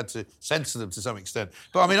obviously we've had to censor them to some extent.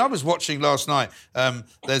 But I mean, I was watching last night.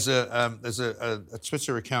 There's a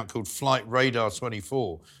Twitter account called Flight Radar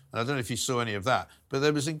 24, and I don't know if you saw any of that, but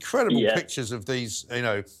there was incredible pictures of these,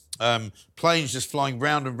 planes just flying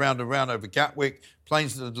round and round and round over Gatwick,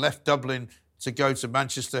 planes that had left Dublin to go to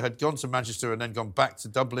Manchester, had gone to Manchester and then gone back to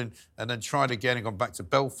Dublin and then tried again and gone back to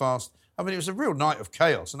Belfast. I mean, it was a real night of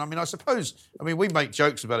chaos. And I mean, I suppose, we make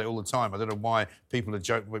jokes about it all the time. I don't know why people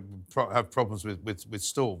have problems with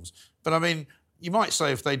storms. But I mean, you might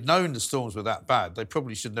say if they'd known the storms were that bad, they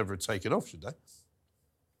probably should never have taken off, should they?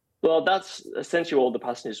 Well, that's essentially what all the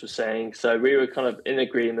passengers were saying. So we were kind of in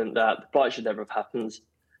agreement that the flight should never have happened.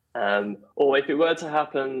 Or if it were to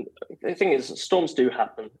happen, the thing is, storms do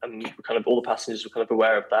happen, and kind of all the passengers were kind of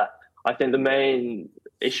aware of that. I think the main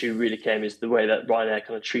issue really came is the way that Ryanair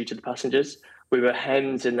kind of treated the passengers. We were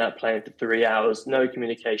hemmed in that plane for 3 hours, no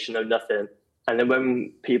communication, no nothing. And then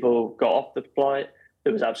when people got off the flight,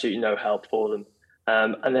 there was absolutely no help for them.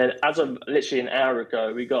 And then as of literally an hour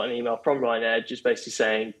ago, we got an email from Ryanair just basically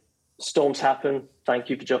saying, storms happen, thank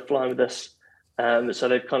you for flying with us. So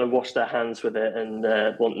they've kind of washed their hands with it and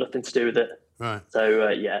want nothing to do with it. Right. So,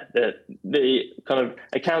 the kind of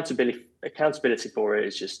accountability for it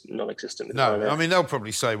is just non-existent. No, I mean, they'll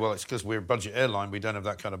probably say, well, it's because we're a budget airline, we don't have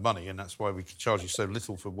that kind of money, and that's why we can charge you so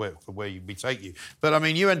little for where we take you. But, I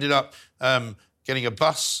mean, you ended up getting a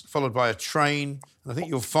bus followed by a train. And I think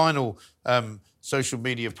your final social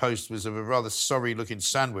media post was of a rather sorry-looking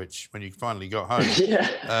sandwich when you finally got home.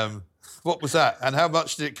 Yeah. What was that, and how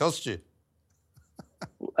much did it cost you?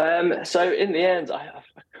 So in the end, I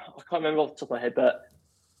can't remember off the top of my head, but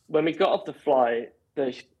when we got off the flight,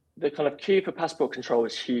 the kind of queue for passport control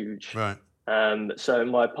was huge. Right. So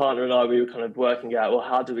my partner and I, we were kind of working out, well,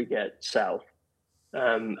 how do we get south?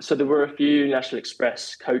 So there were a few National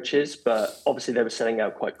Express coaches, but obviously they were selling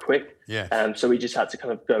out quite quick. Yeah. So we just had to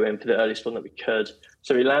kind of go in for the earliest one that we could.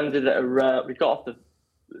 So we landed at we got off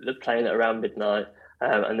the plane at around midnight,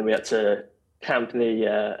 and then we had to camp in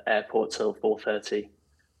the airport till 4:30.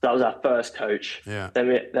 That was our first coach. Yeah.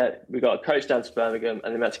 Then we got a coach down to Birmingham,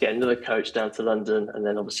 and then we had to get another coach down to London, and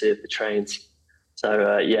then obviously the trains.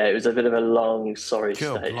 So it was a bit of a long, sorry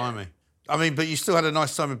stay. Blimey. I mean, but you still had a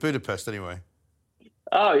nice time in Budapest anyway.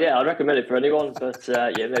 Oh yeah, I'd recommend it for anyone, but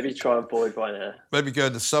maybe try and avoid Ryanair. Maybe go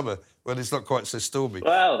in the summer when it's not quite so stormy.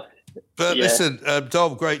 Well. But listen,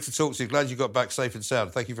 Dom, great to talk to you. Glad you got back safe and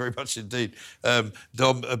sound. Thank you very much indeed. Dom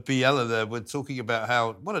Biella there. We're talking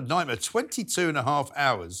about what a nightmare. 22 and a half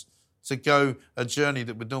hours to go a journey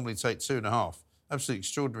that would normally take 2.5. Absolutely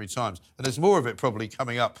extraordinary times. And there's more of it probably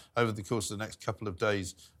coming up over the course of the next couple of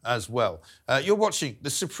days as well. You're watching the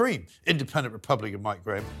Supreme Independent Republic of Mike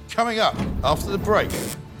Graham coming up after the break.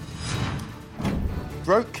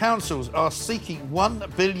 Broke councils are seeking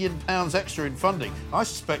 £1 billion extra in funding. I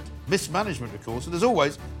suspect mismanagement, of course. And as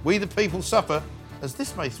always, we the people suffer, as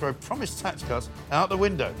this may throw promised tax cuts out the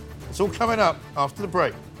window. It's all coming up after the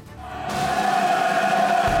break.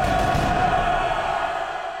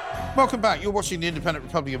 Welcome back. You're watching the Independent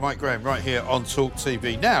Republic of Mike Graham right here on Talk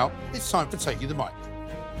TV. Now, it's time for Take You the Mic.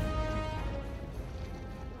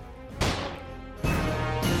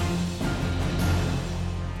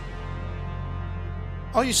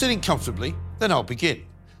 Are you sitting comfortably? Then I'll begin.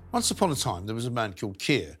 Once upon a time, there was a man called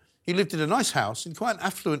Keir. He lived in a nice house in quite an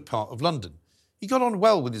affluent part of London. He got on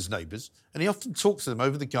well with his neighbours, and he often talked to them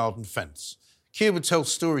over the garden fence. Keir would tell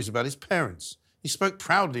stories about his parents. He spoke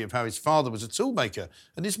proudly of how his father was a toolmaker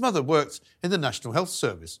and his mother worked in the National Health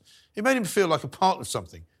Service. It made him feel like a part of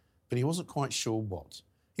something, but he wasn't quite sure what.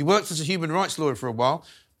 He worked as a human rights lawyer for a while.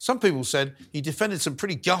 Some people said he defended some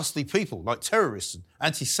pretty ghastly people, like terrorists and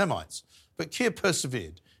anti-Semites. But Keir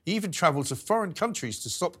persevered. He even travelled to foreign countries to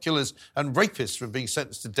stop killers and rapists from being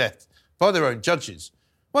sentenced to death by their own judges.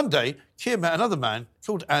 One day, Keir met another man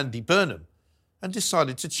called Andy Burnham and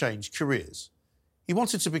decided to change careers. He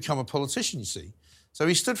wanted to become a politician, you see, so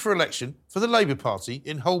he stood for election for the Labour Party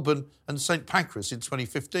in Holborn and St Pancras in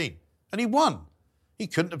 2015, and he won. He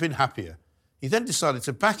couldn't have been happier. He then decided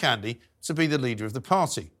to back Andy to be the leader of the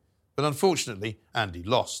party, but unfortunately, Andy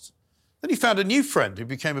lost. Then he found a new friend who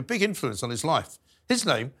became a big influence on his life. His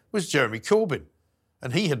name was Jeremy Corbyn,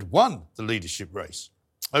 and he had won the leadership race.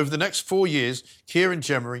 Over the next 4 years, Keir and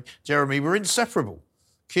Jeremy were inseparable.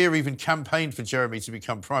 Keir even campaigned for Jeremy to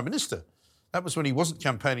become Prime Minister. That was when he wasn't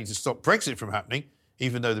campaigning to stop Brexit from happening,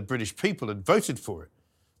 even though the British people had voted for it.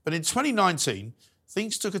 But in 2019,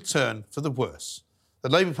 things took a turn for the worse. The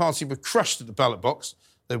Labour Party were crushed at the ballot box,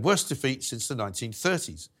 their worst defeat since the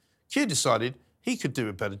 1930s. Keir decided he could do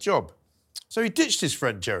a better job. So he ditched his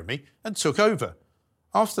friend Jeremy and took over.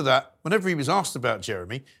 After that, whenever he was asked about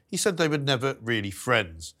Jeremy, he said they were never really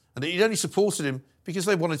friends and that he'd only supported him because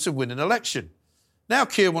they wanted to win an election. Now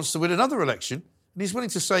Keir wants to win another election and he's willing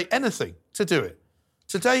to say anything to do it.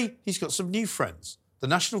 Today, he's got some new friends, the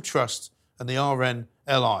National Trust and the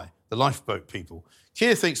RNLI, the lifeboat people.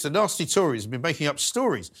 Keir thinks the nasty Tories have been making up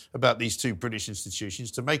stories about these two British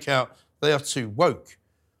institutions to make out they are too woke.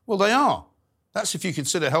 Well, they are. That's if you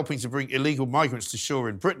consider helping to bring illegal migrants to shore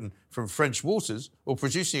in Britain from French waters or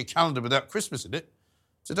producing a calendar without Christmas in it.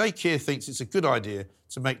 Today, Keir thinks it's a good idea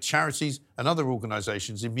to make charities and other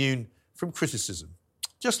organisations immune from criticism.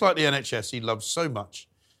 Just like the NHS he loves so much.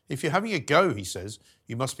 If you're having a go, he says,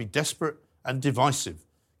 you must be desperate and divisive.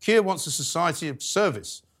 Keir wants a society of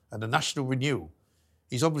service and a national renewal.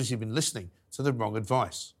 He's obviously been listening to the wrong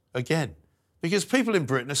advice. Again. Because people in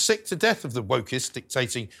Britain are sick to death of the wokists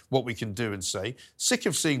dictating what we can do and say, sick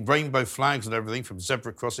of seeing rainbow flags and everything from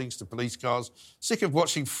zebra crossings to police cars, sick of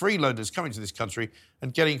watching freeloaders coming to this country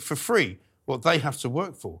and getting for free what they have to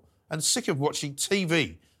work for, and sick of watching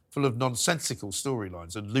TV full of nonsensical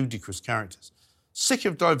storylines and ludicrous characters, sick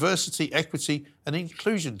of diversity, equity and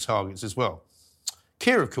inclusion targets as well.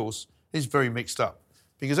 Keir, of course, is very mixed up,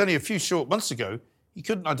 because only a few short months ago he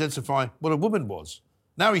couldn't identify what a woman was.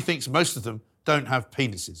 Now he thinks most of them don't have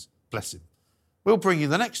penises. Bless him. We'll bring you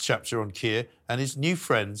the next chapter on Keir and his new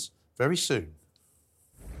friends very soon.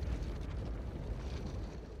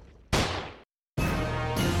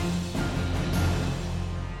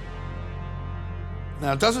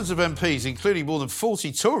 Now, dozens of MPs, including more than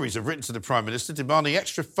 40 Tories, have written to the Prime Minister demanding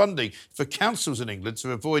extra funding for councils in England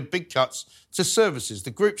to avoid big cuts to services.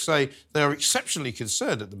 The group say they are exceptionally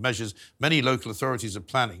concerned at the measures many local authorities are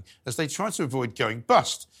planning as they try to avoid going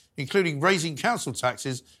bust, including raising council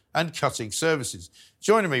taxes and cutting services.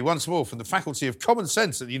 Joining me once more from the Faculty of Common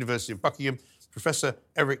Sense at the University of Buckingham, Professor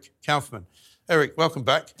Eric Kaufmann. Eric, welcome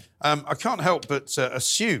back. I can't help but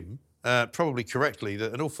assume, probably correctly,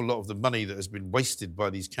 that an awful lot of the money that has been wasted by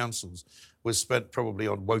these councils was spent probably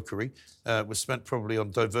on wokery, was spent probably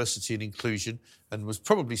on diversity and inclusion, and was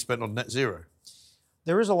probably spent on net zero.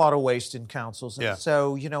 There is a lot of waste in councils. And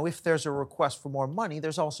so, if there's a request for more money,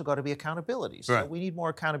 there's also got to be accountability. So we need more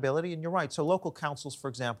accountability. And you're right. So local councils, for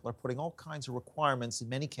example, are putting all kinds of requirements in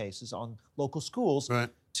many cases on local schools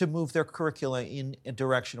to move their curricula in a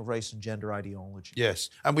direction of race and gender ideology. Yes.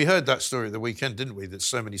 And we heard that story at the weekend, didn't we? That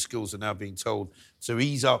so many schools are now being told to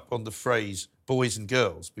ease up on the phrase boys and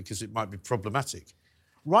girls because it might be problematic.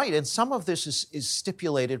 Right, and some of this is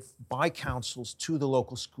stipulated by councils to the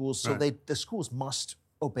local schools, so the schools must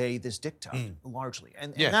obey this diktat largely,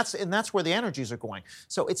 and that's where the energies are going.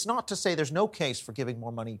 So it's not to say there's no case for giving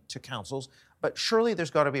more money to councils, but surely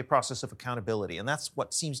there's got to be a process of accountability, and that's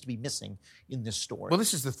what seems to be missing in this story. Well,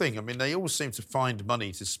 this is the thing. I mean, they always seem to find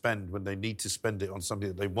money to spend when they need to spend it on something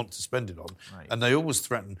that they want to spend it on, and they always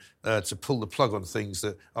threaten to pull the plug on things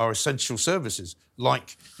that are essential services,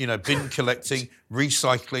 like bin collecting,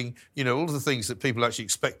 recycling, all of the things that people actually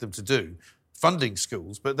expect them to do. Funding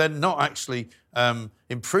schools, but then not actually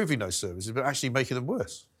improving those services, but actually making them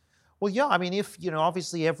worse. Well, yeah, I mean, if,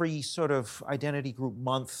 obviously every sort of identity group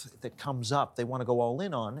month that comes up, they want to go all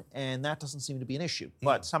in on, and that doesn't seem to be an issue.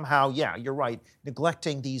 But somehow, you're right,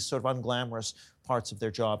 neglecting these sort of unglamorous parts of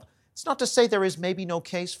their job. It's not to say there is maybe no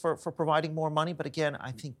case for providing more money, but again,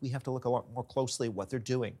 I think we have to look a lot more closely at what they're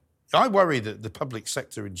doing. I worry that the public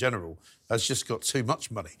sector in general has just got too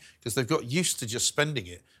much money because they've got used to just spending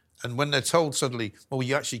it. And when they're told suddenly, well,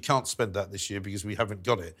 you actually can't spend that this year because we haven't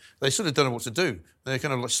got it, they sort of don't know what to do. They're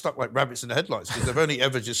kind of stuck like rabbits in the headlights because they've only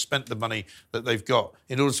ever just spent the money that they've got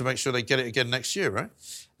in order to make sure they get it again next year, right?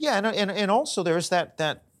 Yeah, and also there's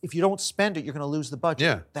that if you don't spend it, you're going to lose the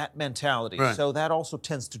budget, that mentality. Right. So that also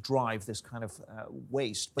tends to drive this kind of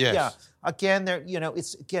waste. But again,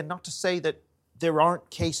 it's again not to say that there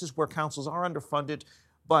aren't cases where councils are underfunded,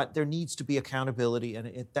 but there needs to be accountability,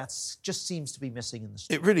 and that's just seems to be missing in the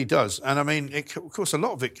story. It really does. And I mean, of course, a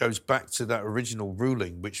lot of it goes back to that original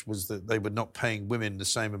ruling, which was that they were not paying women the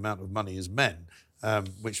same amount of money as men,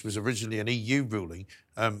 which was originally an EU ruling,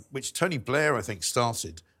 which Tony Blair, I think,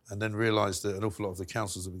 started, and then realised that an awful lot of the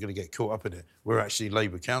councils that were going to get caught up in it were actually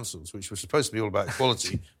Labour councils, which were supposed to be all about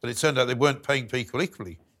equality, but it turned out they weren't paying people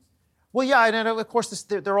equally. Well, yeah, and of course,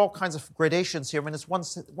 there are all kinds of gradations here. I mean, it's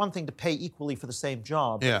one thing to pay equally for the same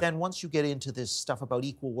job, but then once you get into this stuff about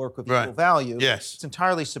equal work of equal value, it's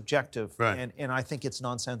entirely subjectivtive, and I think it's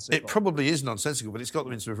nonsensical. It probably is nonsensical, but it's got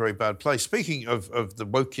them into a very bad place. Speaking of the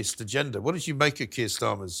wokist agenda, what did you make of Keir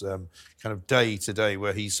Starmer's kind of day today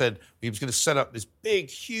where he said he was going to set up this big,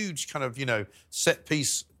 huge kind of,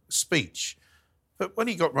 set-piece speech. But when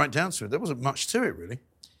he got right down to it, there wasn't much to it, really.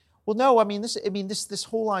 Well, no, this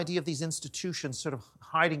whole idea of these institutions sort of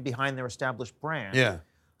hiding behind their established brand. Yeah.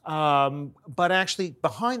 But actually,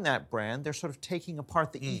 behind that brand, they're sort of taking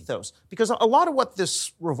apart the ethos. Because a lot of what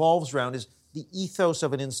this revolves around is the ethos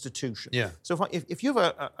of an institution. Yeah. So if you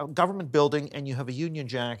have a government building and you have a Union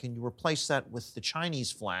Jack and you replace that with the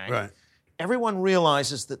Chinese flag, right, everyone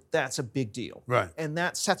realizes that that's a big deal. Right. And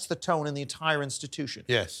that sets the tone in the entire institution.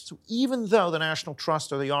 Yes. So even though the National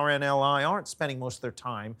Trust or the RNLI aren't spending most of their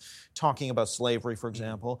time talking about slavery, for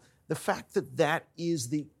example, the fact that that is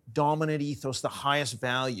the dominant ethos, the highest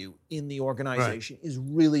value in the organization is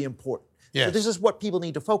really important. Yes. So this is what people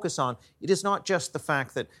need to focus on. It is not just the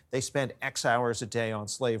fact that they spend X hours a day on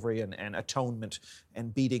slavery and atonement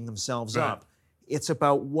and beating themselves up. It's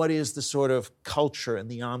about what is the sort of culture and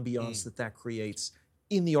the ambiance that creates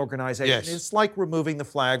in the organization. Yes. It's like removing the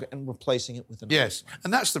flag and replacing it with another. Yes,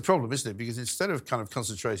 and that's the problem, isn't it? Because instead of kind of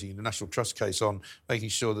concentrating in the National Trust case on making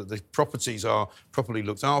sure that the properties are properly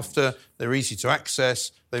looked after, they're easy to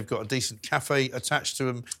access, they've got a decent cafe attached to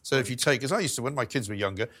them. So if you take, as I used to, when my kids were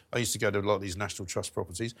younger, I used to go to a lot of these National Trust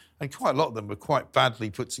properties, and quite a lot of them were quite badly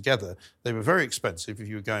put together. They were very expensive if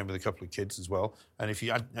you were going with a couple of kids as well. And if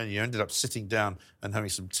you ended up sitting down and having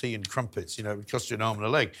some tea and crumpets, it would cost you an arm and a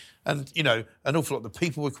leg. And, an awful lot of the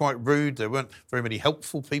people were quite rude. There weren't very many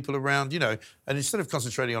helpful people around, and instead of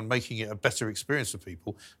concentrating on making it a better experience for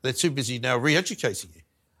people, they're too busy now re-educating you.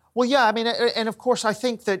 Well, yeah, and of course, I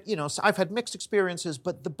think that, I've had mixed experiences,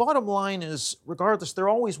 but the bottom line is, regardless, there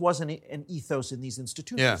always was an ethos in these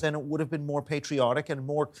institutions, and it would have been more patriotic and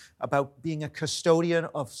more about being a custodian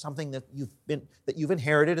of something that you've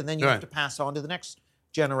inherited, and then you have to pass on to the next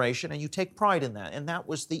generation, and you take pride in that, and that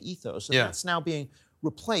was the ethos, and that's now being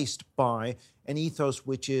replaced by an ethos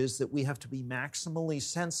which is that we have to be maximally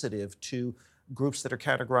sensitive to groups that are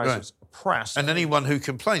categorized as oppressed. And anyone who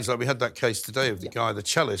complains, like we had that case today of the guy, the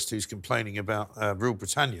cellist, who's complaining about Rule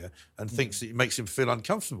Britannia and thinks that it makes him feel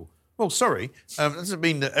uncomfortable. Well, sorry, that doesn't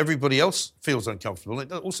mean that everybody else feels uncomfortable.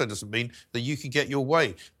 It also doesn't mean that you can get your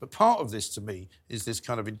way. But part of this, to me, is this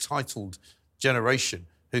kind of entitled generation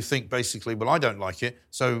who think basically, well, I don't like it,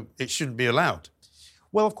 so it shouldn't be allowed.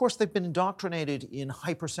 Well, of course, they've been indoctrinated in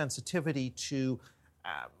hypersensitivity to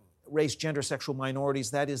race, gender, sexual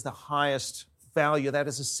minorities. That is the highest value. That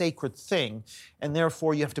is a sacred thing, and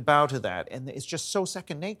therefore you have to bow to that. And it's just so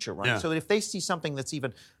second nature, right? Yeah. So that if they see something that's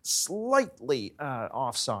even slightly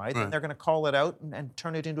offside, then they're going to call it out and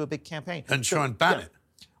turn it into a big campaign. And try and ban it.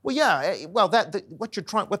 Well, yeah. Well,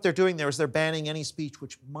 what they're doing there is they're banning any speech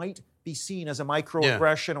which might be seen as a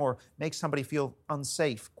microaggression or make somebody feel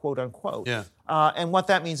unsafe, quote unquote. Yeah. And what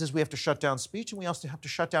that means is we have to shut down speech, and we also have to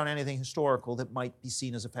shut down anything historical that might be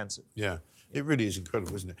seen as offensive. Yeah. It really is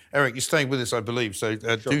incredible, isn't it? Eric, you're staying with us, I believe, so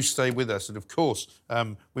do stay with us. And, of course,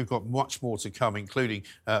 we've got much more to come, including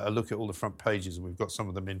a look at all the front pages, and we've got some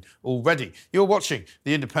of them in already. You're watching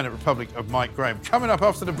The Independent Republic of Mike Graham. Coming up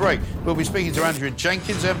after the break, we'll be speaking to Andrea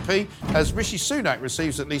Jenkins, MP, as Rishi Sunak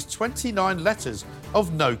receives at least 29 letters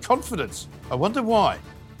of no confidence. I wonder why.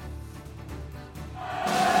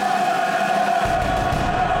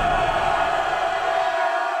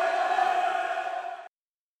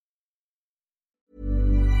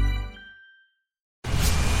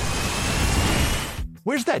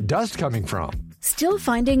 Where's that dust coming from? Still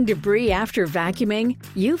finding debris after vacuuming?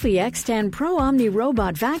 Eufy X10 Pro Omni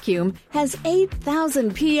Robot Vacuum has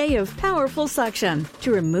 8,000 PA of powerful suction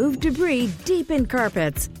to remove debris deep in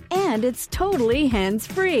carpets. And it's totally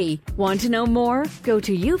hands-free. Want to know more? Go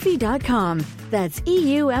to eufy.com. That's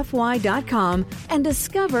EUFY.com and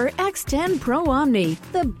discover X10 Pro Omni,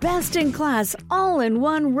 the best-in-class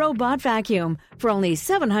all-in-one robot vacuum for only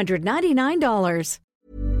 $799.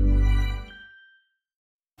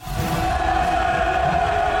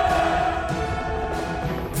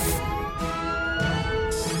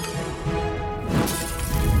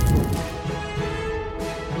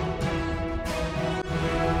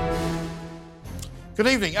 Good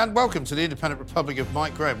evening and welcome to the Independent Republic of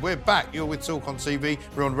Mike Graham. We're back. You're with Talk on TV,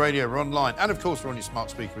 we're on radio, we're online, and of course we're on your smart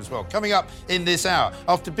speaker as well. Coming up in this hour,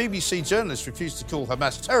 after BBC journalists refused to call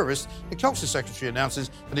Hamas terrorists, the Culture Secretary announces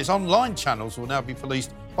that its online channels will now be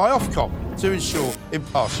policed by Ofcom to ensure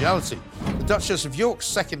impartiality. The Duchess of York's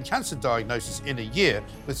second cancer diagnosis in a year,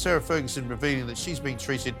 with Sarah Ferguson revealing that she's being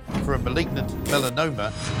treated for a malignant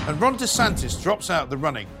melanoma. And Ron DeSantis drops out of the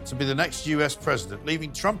running to be the next US president,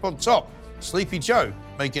 leaving Trump on top. Sleepy Joe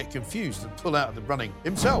may get confused and pull out of the running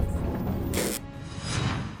himself.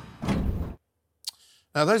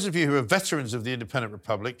 Now, those of you who are veterans of the Independent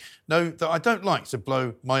Republic know that I don't like to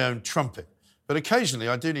blow my own trumpet. But occasionally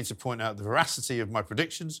I do need to point out the veracity of my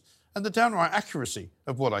predictions and the downright accuracy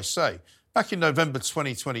of what I say. Back in November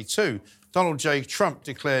 2022, Donald J. Trump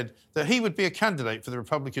declared that he would be a candidate for the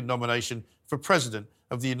Republican nomination for President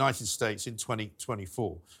of the United States in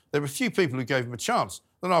 2024. There were few people who gave him a chance.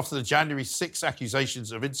 Then after the January 6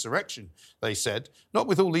 accusations of insurrection, they said, not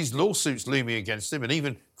with all these lawsuits looming against him and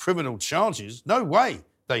even criminal charges, no way,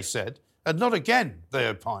 they said. And not again, they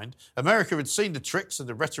opined. America had seen the tricks and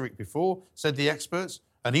the rhetoric before, said the experts,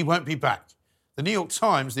 and he won't be back. The New York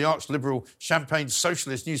Times, the arch-liberal champagne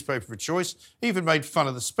socialist newspaper of choice, even made fun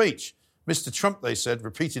of the speech. Mr. Trump, they said,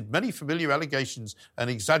 repeated many familiar allegations and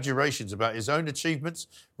exaggerations about his own achievements,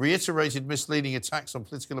 reiterated misleading attacks on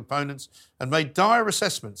political opponents, and made dire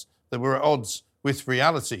assessments that were at odds with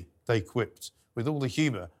reality, they quipped, with all the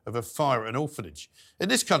humour of a fire at an orphanage. In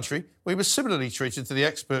this country, we were similarly treated to the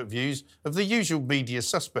expert views of the usual media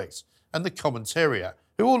suspects and the commentariat,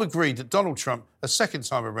 who all agreed that Donald Trump, a second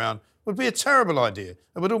time around, would be a terrible idea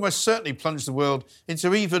and would almost certainly plunge the world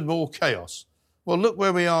into even more chaos. Well, look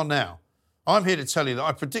where we are now. I'm here to tell you that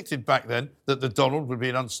I predicted back then that the Donald would be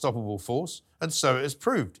an unstoppable force, and so it has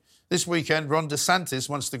proved. This weekend, Ron DeSantis,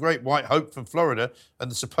 once the great white hope from Florida and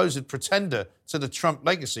the supposed pretender to the Trump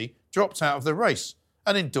legacy, dropped out of the race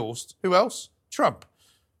and endorsed, who else? Trump.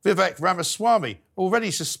 Vivek Ramaswamy already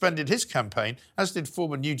suspended his campaign, as did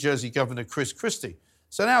former New Jersey Governor Chris Christie.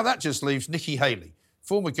 So now that just leaves Nikki Haley,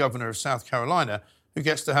 former governor of South Carolina, who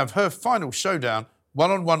gets to have her final showdown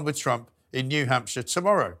one-on-one with Trump in New Hampshire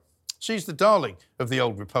tomorrow. She's the darling of the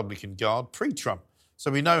old Republican Guard, pre-Trump, so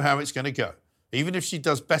we know how it's going to go. Even if she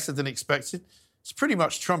does better than expected, it's pretty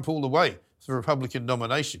much Trump all the way for the Republican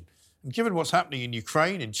nomination. And given what's happening in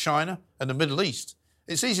Ukraine, in China and the Middle East,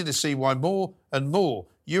 it's easy to see why more and more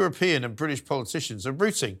European and British politicians are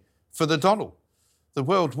rooting for the Donald. The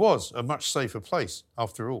world was a much safer place,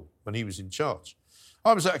 after all, when he was in charge.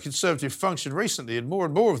 I was at a Conservative function recently, and more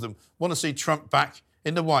of them want to see Trump back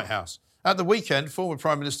in the White House. At the weekend, former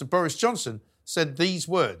Prime Minister Boris Johnson said these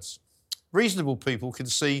words: reasonable people can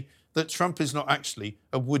see that Trump is not actually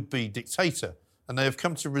a would-be dictator, and they have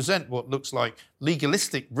come to resent what looks like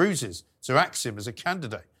legalistic ruses to axe him as a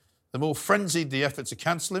candidate. The more frenzied the effort to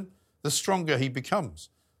cancel him, the stronger he becomes.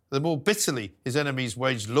 The more bitterly his enemies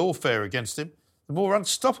wage lawfare against him, the more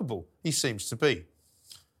unstoppable he seems to be.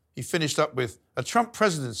 He finished up with, a Trump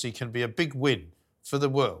presidency can be a big win for the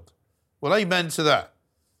world. Well, amen to that.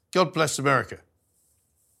 God bless America.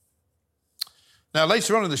 Now,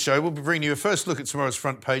 later on in the show, we'll be bringing you a first look at tomorrow's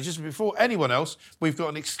front pages. But before anyone else, we've got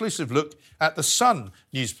an exclusive look at the Sun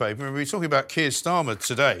newspaper. And we're talking about Keir Starmer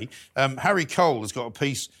today. Harry Cole has got a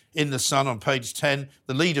piece in the Sun on page 10,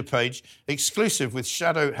 the leader page, exclusive with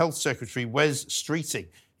Shadow Health Secretary Wes Streeting.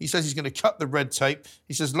 He says he's going to cut the red tape.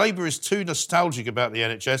 He says Labour is too nostalgic about the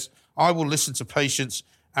NHS. I will listen to patients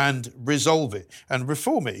and resolve it and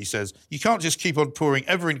reform it, he says. You can't just keep on pouring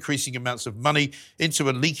ever-increasing amounts of money into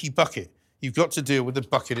a leaky bucket. You've got to deal with the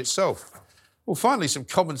bucket itself. Well, finally, some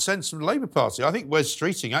common sense from the Labour Party. I think Wes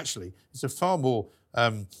Streeting, actually, is a far more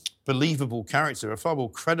believable character, a far more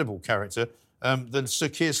credible character than Sir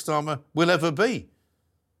Keir Starmer will ever be.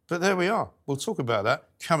 But there we are. We'll talk about that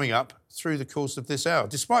coming up through the course of this hour.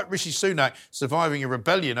 Despite Rishi Sunak surviving a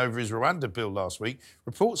rebellion over his Rwanda bill last week,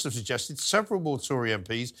 reports have suggested several more Tory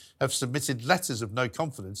MPs have submitted letters of no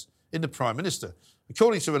confidence in the Prime Minister.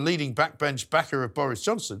 According to a leading backbench backer of Boris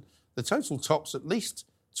Johnson, the total tops at least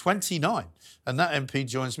 29. And that MP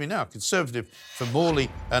joins me now, Conservative for Morley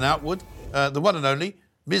and Outwood, the one and only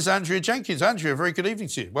Ms. Andrea Jenkins. Andrea, very good evening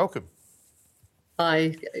to you. Welcome.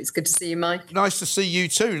 Hi, it's good to see you, Mike. Nice to see you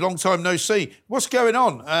too. Long time no see. What's going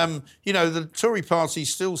on? You know, the Tory party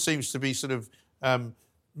still seems to be sort of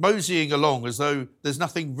moseying along as though there's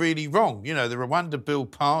nothing really wrong. You know, the Rwanda bill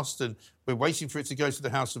passed and we're waiting for it to go to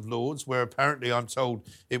the House of Lords, where apparently I'm told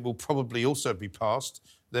it will probably also be passed.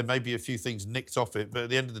 There may be a few things nicked off it, but at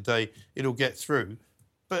the end of the day, it'll get through.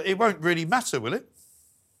 But it won't really matter, will it?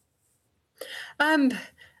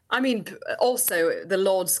 I mean, also, the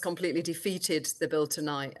Lords completely defeated the bill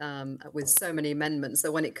tonight with so many amendments.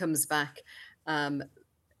 So when it comes back,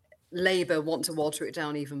 Labour want to water it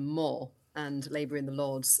down even more, and Labour in the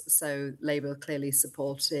Lords. So Labour clearly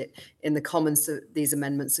support it in the Commons, these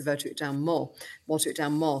amendments, to water it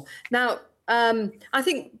down more. Now, I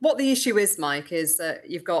think what the issue is, Mike, is that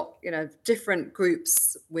you've got, different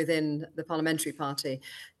groups within the parliamentary party.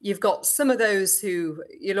 You've got some of those who,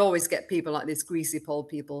 you'll always get people like this greasy pole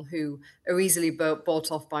people who are easily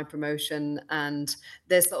bought off by promotion, and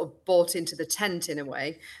they're sort of bought into the tent in a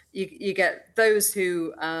way. You get those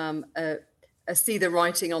who see the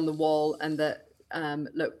writing on the wall and that,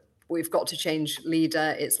 look, we've got to change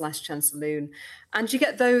leader, it's last chance saloon. And you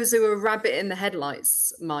get those who are rabbit in the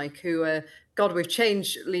headlights, Mike, who are, God, we've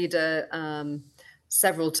changed leader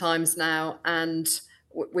several times now, and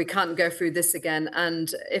we can't go through this again.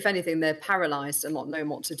 And if anything, they're paralysed and not knowing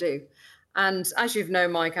what to do. And as you've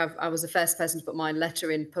known, Mike, I was the first person to put my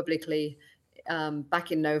letter in publicly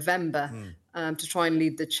back in November to try and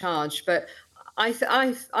lead the charge. But I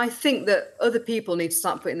think that other people need to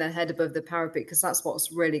start putting their head above the parapet, because that's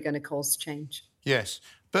what's really going to cause change. Yes.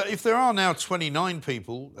 But if there are now 29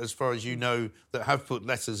 people, as far as you know, that have put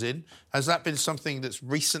letters in, has that been something that's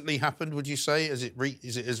recently happened, would you say? Is it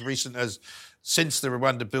as recent as since the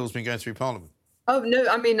Rwanda bill's been going through Parliament? Oh, no,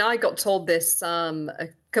 I mean, I got told this a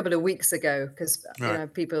couple of weeks ago, because you know,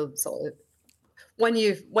 people sort of... When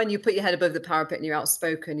you put your head above the parapet and you're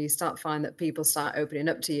outspoken, you start finding that people start opening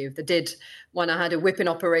up to you. They did when I had a whipping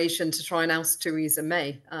operation to try and oust Theresa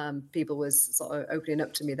May. People was sort of opening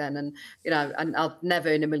up to me then, and you know, and I'll never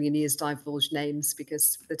in a million years divulge names,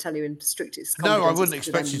 because they tell you in strictest confidence. No, I wouldn't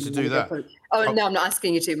expect you to do that. Oh no, I'm not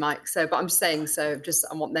asking you to, Mike. So, but I'm saying so. Just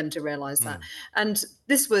I want them to realise that. And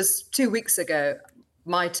this was 2 weeks ago.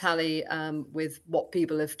 My tally with what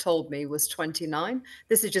people have told me was 29.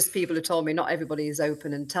 This is just people who told me. Not everybody is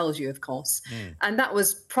open and tells you, of course. And that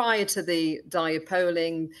was prior to the Dyer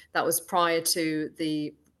polling. That was prior to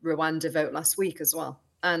the Rwanda vote last week as well.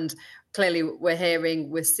 And clearly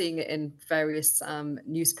we're seeing it in various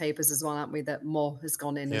newspapers as well, aren't we, that more has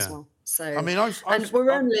gone in as well. So, I mean, we're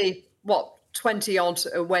only, 20 odd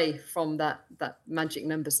away from that magic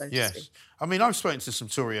number, so to speak. I mean, I've spoken to some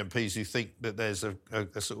Tory MPs who think that there's a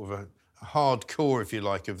sort of a hardcore, if you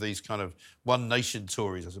like, of these kind of one nation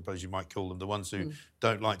Tories, I suppose you might call them, the ones who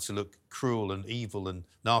don't like to look cruel and evil and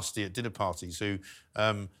nasty at dinner parties, who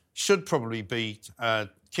should probably be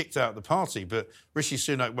kicked out of the party, but Rishi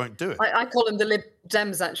Sunak won't do it. I call them the Lib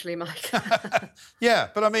Dems, actually, Mike. Yeah,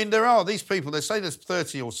 but I mean, there are these people, they say there's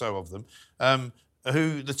 30 or so of them,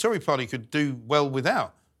 who the Tory party could do well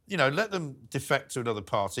without. You know, let them defect to another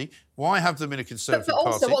party. Why have them in a Conservative but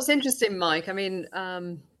also, party? What's interesting, Mike, I mean,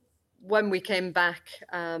 when we came back,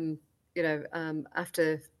 after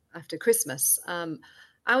Christmas,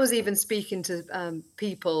 I was even speaking to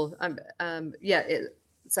people.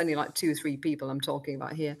 It's only like 2 or 3 people I'm talking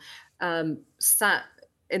about here, sat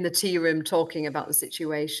in the tea room talking about the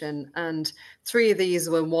situation. And 3 of these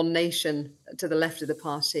were One Nation to the left of the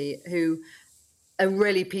party, who are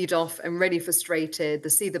really peed off and really frustrated. They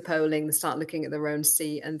see the polling, they start looking at their own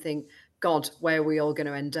seat and think, God, where are we all going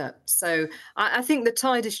to end up? So I think the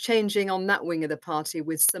tide is changing on that wing of the party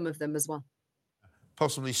with some of them as well.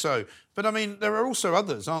 Possibly so. But, I mean, there are also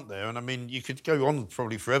others, aren't there? And, I mean, you could go on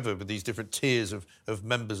probably forever with these different tiers of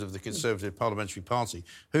members of the Conservative Parliamentary Party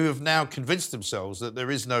who have now convinced themselves that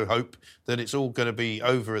there is no hope, that it's all going to be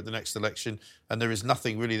over at the next election and there is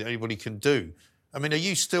nothing really that anybody can do. I mean, are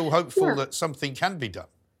you still hopeful that something can be done?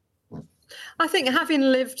 I think having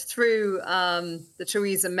lived through the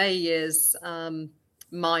Theresa May years,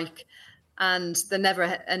 Mike, and the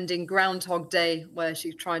never-ending Groundhog Day where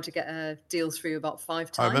she tried to get her deal through about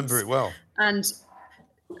 5 times. I remember it well. And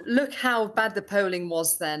look how bad the polling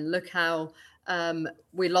was then. Look how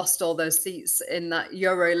we lost all those seats in that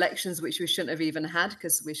Euro elections, which we shouldn't have even had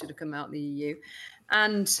because we should have come out of the EU.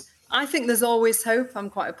 And I think there's always hope. I'm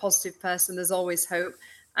quite a positive person. There's always hope.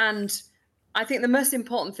 And I think the most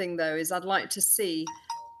important thing, though, is I'd like to see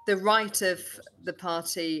the right of the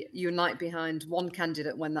party unite behind one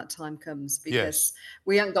candidate when that time comes, because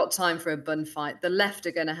we haven't got time for a bun fight. The left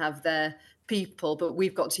are going to have their people, but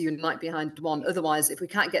we've got to unite behind one. Otherwise, if we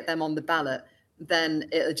can't get them on the ballot, then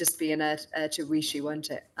it'll just be an air to Rishi, won't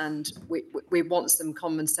it? And we want some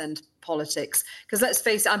common sense politics. Because let's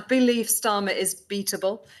face it, I believe Starmer is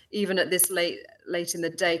beatable, even at this late in the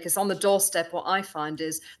day. Because on the doorstep, what I find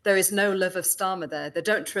is there is no love of Starmer there. They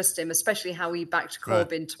don't trust him, especially how he backed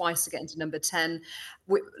Corbyn twice to get into number 10.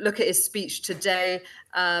 Look at his speech today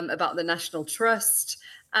about the National Trust.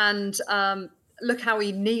 And look how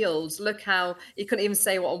he kneeled. Look how he couldn't even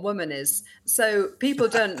say what a woman is. So people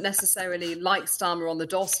don't necessarily like Starmer on the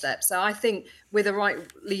doorstep. So I think with the right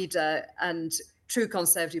leader and true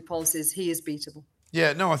Conservative policies, he is beatable.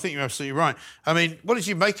 Yeah, no, I think you're absolutely right. I mean, what did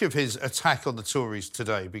you make of his attack on the Tories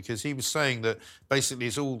today? Because he was saying that basically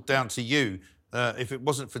it's all down to you. If it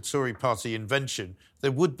wasn't for Tory party invention,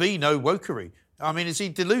 there would be no wokery. I mean, is he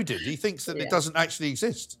deluded? He thinks that it doesn't actually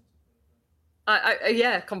exist.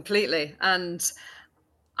 Yeah, completely. And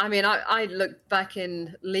I mean, I look back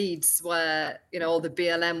in Leeds where, you know, all the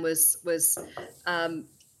BLM was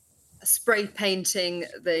spray painting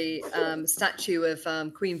the statue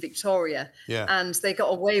of Queen Victoria, and they got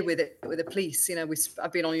away with it with the police. You know,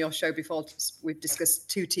 I've been on your show before. We've discussed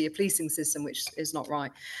two-tier policing system, which is not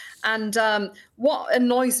right. And what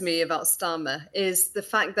annoys me about Starmer is the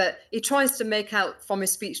fact that he tries to make out from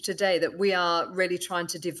his speech today that we are really trying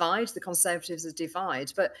to divide, the Conservatives are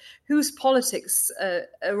divide. But whose politics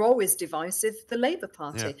are always divisive? The Labour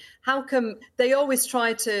Party. Yeah. How come they always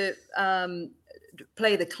try to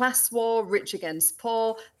play the class war, rich against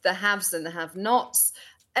poor, the haves and the have-nots?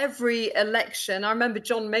 Every election, I remember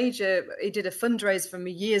John Major, he did a fundraiser for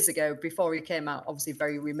me years ago before he came out, obviously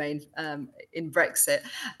very Remain in Brexit.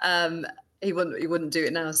 He wouldn't do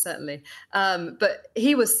it now, certainly. But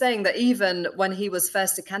he was saying that even when he was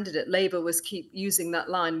first a candidate, Labour was keep using that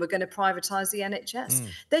line, we're going to privatise the NHS.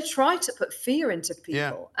 They try to put fear into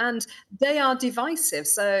people, and they are divisive.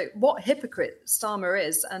 So what hypocrite Starmer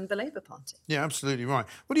is and the Labour Party. Yeah, absolutely right.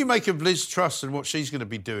 What do you make of Liz Truss and what she's going to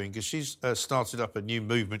be doing? Because she's started up a new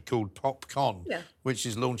movement called PopCon, which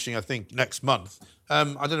is launching, I think, next month. I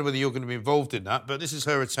don't know whether you're going to be involved in that, but this is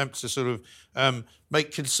her attempt to sort of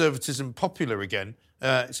make conservatism popular again.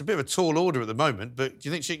 It's a bit of a tall order at the moment, but do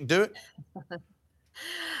you think she can do it?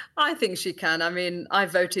 I think she can. I mean, I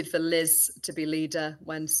voted for Liz to be leader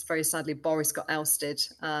when, very sadly, Boris got ousted.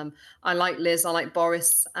 I like Liz, I like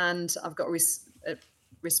Boris, and I've got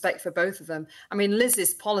respect for both of them. I mean,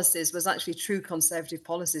 Liz's policies was actually true Conservative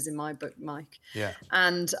policies in my book, Mike. Yeah.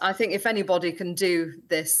 And I think if anybody can do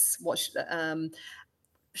this,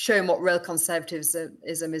 showing what real conservatism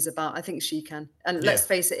is about, I think she can. And let's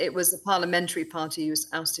face it, it was the parliamentary party who was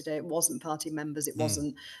ousted. It wasn't party members. It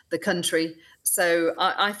wasn't the country. So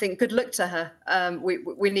I think good luck to her.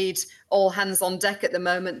 We need all hands on deck at the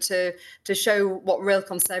moment to show what real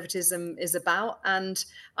conservatism is about. And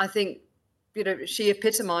I think, you know, she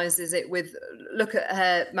epitomises it with, look at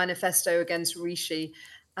her manifesto against Rishi.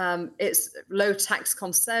 It's low tax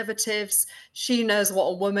conservatives. She knows what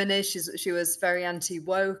a woman is. She was very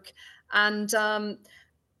anti-woke. And so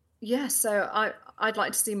I'd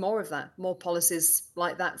like to see more of that, more policies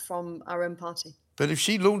like that from our own party. But if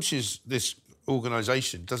she launches this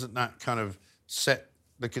organisation, doesn't that kind of set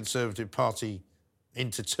the Conservative Party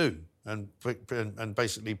into two and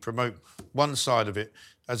basically promote one side of it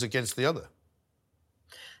as against the other?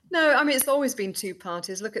 No, I mean, it's always been two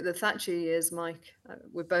parties. Look at the Thatcher years, Mike.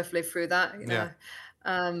 We both lived through that, you know.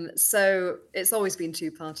 So it's always been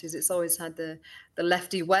two parties. It's always had the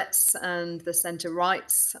lefty wets and the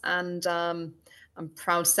centre-rights, and I'm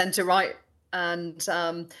proud centre-right. And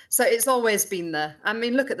so it's always been there. I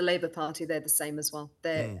mean, look at the Labour Party. They're the same as well.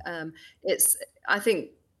 I think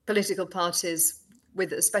political parties,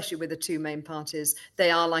 especially with the two main parties,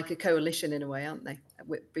 they are like a coalition in a way, aren't they,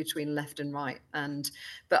 between left and right?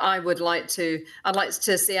 But I'd like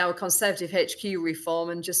to see our Conservative HQ reform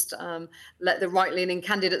and just let the right-leaning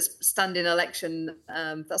candidates stand in election.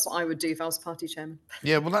 That's what I would do if I was party chairman.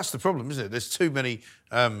 Yeah, well, that's the problem, isn't it? There's too many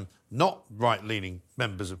not right-leaning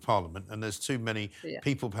members of Parliament, and there's too many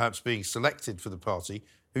people perhaps being selected for the party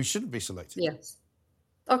who shouldn't be selected. Yes.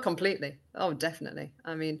 Oh, completely. Oh, definitely.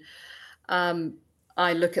 I mean,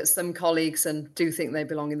 I look at some colleagues and do think they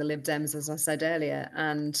belong in the Lib Dems, as I said earlier,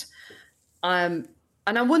 and I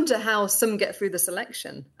wonder how some get through the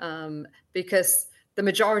selection, because the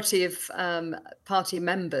majority of party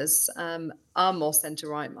members are more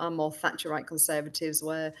centre-right, are more Thatcherite Conservatives,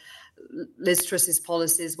 where Liz Truss's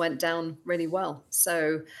policies went down really well.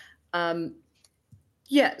 So,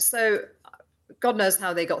 so God knows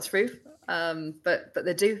how they got through, but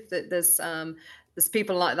they do. There's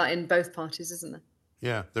people like that in both parties, isn't there?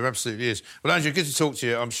 Yeah, there absolutely is. Well, Andrew, good to talk to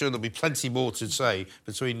you. I'm sure there'll be plenty more to say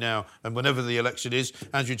between now and whenever the election is.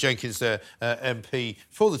 Andrew Jenkins there, MP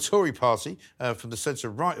for the Tory party, from the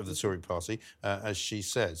centre-right of the Tory party, as she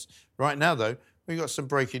says. Right now, though, we've got some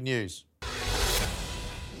breaking news.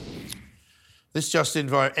 This just in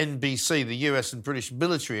via NBC. The US and British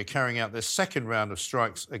military are carrying out their second round of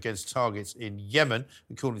strikes against targets in Yemen.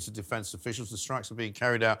 According to defence officials, the strikes are being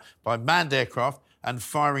carried out by manned aircraft and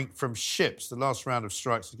firing from ships. The last round of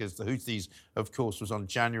strikes against the Houthis, of course, was on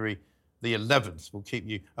January the 11th. We'll keep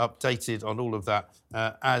you updated on all of that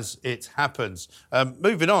as it happens.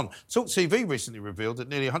 Moving on, Talk TV recently revealed that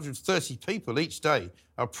nearly 130 people each day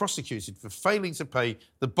are prosecuted for failing to pay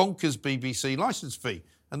the bonkers BBC licence fee.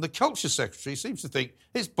 And the Culture Secretary seems to think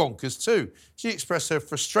it's bonkers too. She expressed her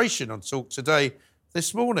frustration on Talk Today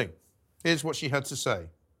this morning. Here's what she had to say.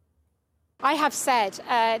 I have said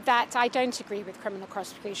that I don't agree with criminal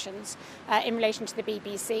prosecutions in relation to the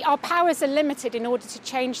BBC. Our powers are limited in order to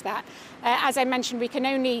change that. As I mentioned, we can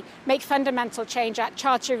only make fundamental change at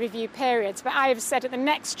charter review periods, but I have said at the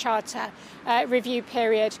next charter review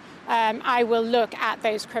period, I will look at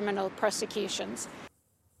those criminal prosecutions.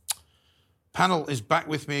 Panel is back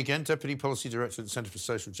with me again. Deputy Policy Director at the Centre for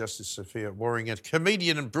Social Justice, Sophia Waring.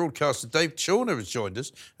 Comedian and broadcaster Dave Chawner has joined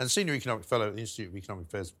us, and Senior Economic Fellow at the Institute of Economic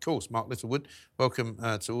Affairs, of course, Mark Littlewood. Welcome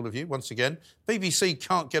to all of you once again. BBC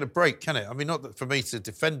can't get a break, can it? I mean, not that for me to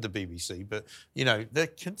defend the BBC, but, you know, they're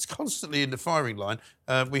constantly in the firing line.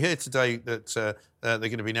 We hear today that they're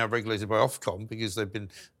going to be now regulated by Ofcom because they've been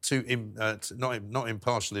not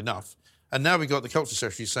impartial enough. And now we've got the Culture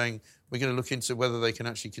Secretary saying we're going to look into whether they can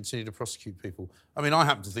actually continue to prosecute people. I mean, I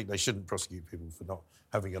happen to think they shouldn't prosecute people for not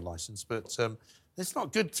having a licence, but it's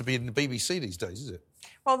not good to be in the BBC these days, is it?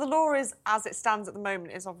 Well, the law is, as it stands at the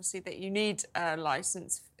moment, is obviously that you need a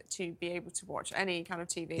licence to be able to watch any kind of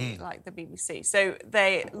TV like the BBC. So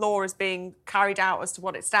the law is being carried out as to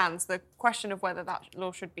what it stands. The question of whether that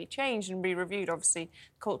law should be changed and be reviewed, obviously,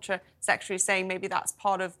 Culture Secretary is saying maybe that's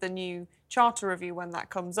part of the new charter review when that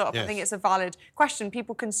comes up. Yes. I think it's a valid question.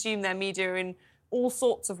 People consume their media in all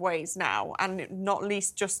sorts of ways now, and not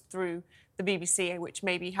least just through the BBC, which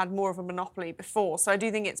maybe had more of a monopoly before. So I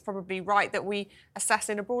do think it's probably right that we assess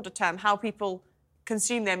in a broader term how people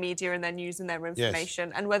consume their media and their news and their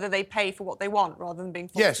information, and whether they pay for what they want rather than being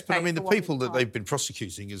forced to pay. Yes, but I mean, the people that they've been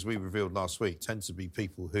prosecuting, as we revealed last week, tend to be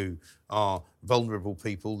people who are vulnerable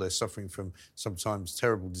people. They're suffering from sometimes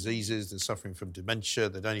terrible diseases. They're suffering from dementia.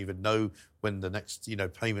 They don't even know when the next,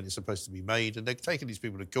 payment is supposed to be made, and they're taking these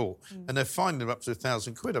people to court and they're fining them up to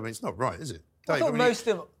 £1,000. I mean, it's not right, is it? Dave,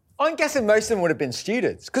 I'm guessing most of them would have been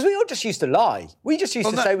students, because we all just used to lie. We just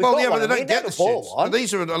used to say we've got one. But they don't get the shits. But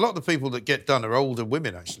these are a lot of the people that get done are older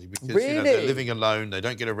women, actually, because they're living alone, they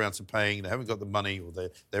don't get around to paying, they haven't got the money, or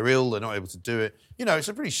they're ill, they're not able to do it. It's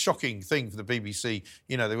a pretty shocking thing for the BBC.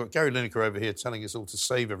 They've got Gary Lineker over here telling us all to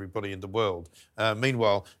save everybody in the world.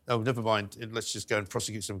 Meanwhile, never mind, let's just go and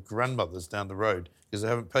prosecute some grandmothers down the road because they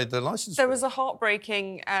haven't paid their licence. There was a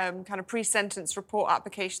heartbreaking kind of pre-sentence report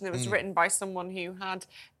application that was written by someone who had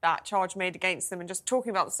that charge made against them, and just talking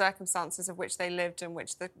about the circumstances of which they lived and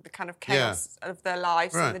which the kind of chaos of their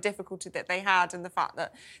lives and the difficulty that they had, and the fact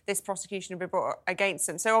that this prosecution had been brought against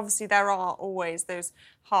them. So obviously there are always those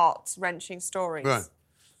heart-wrenching stories. Right.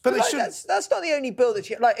 But that's not the only bill that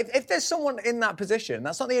if there's someone in that position,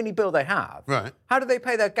 that's not the only bill they have. Right. How do they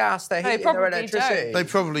pay their gas, their heat, and their electricity? They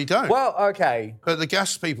probably don't. Well, OK. But the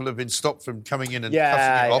gas people have been stopped from coming in and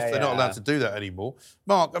cutting it off. They're not allowed to do that anymore.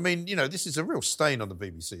 Mark, I mean, this is a real stain on the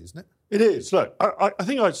BBC, isn't it? It is. Look, I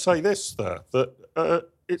think I'd say this, that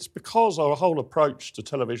it's because our whole approach to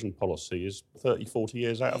television policy is 30, 40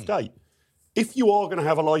 years out of date. If you are going to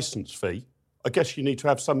have a licence fee, I guess you need to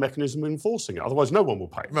have some mechanism of enforcing it, otherwise no one will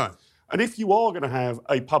pay. Right. And if you are going to have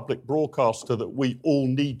a public broadcaster that we all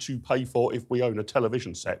need to pay for if we own a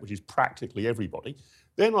television set, which is practically everybody,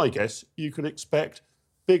 then I guess you can expect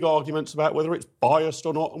big arguments about whether it's biased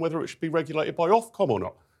or not and whether it should be regulated by Ofcom or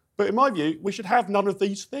not. But in my view, we should have none of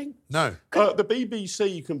these things. No. The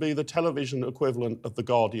BBC can be the television equivalent of the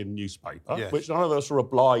Guardian newspaper, which none of us are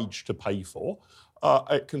obliged to pay for.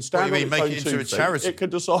 It can stand on its own two feet. Charity? It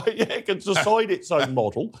can decide. It can decide its own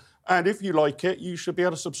model, and if you like it, you should be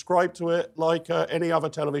able to subscribe to it like any other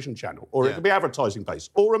television channel, or it can be advertising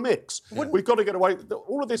based, or a mix. We've got to get away.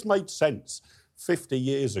 All of this made sense 50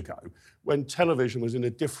 years ago when television was in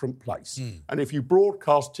a different place, and if you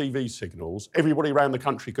broadcast TV signals, everybody around the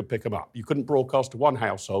country could pick them up. You couldn't broadcast to one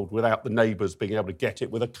household without the neighbours being able to get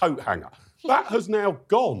it with a coat hanger. That has now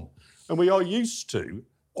gone, and we are used to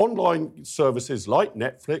online services like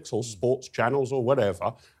Netflix or sports channels or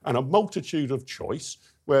whatever, and a multitude of choice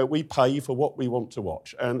where we pay for what we want to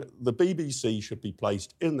watch. And the BBC should be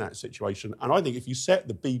placed in that situation. And I think if you set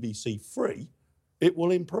the BBC free, it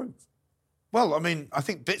will improve. Well, I mean, I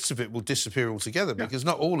think bits of it will disappear altogether because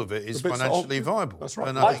not all of it is financially viable. That's right.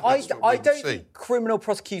 And I don't think criminal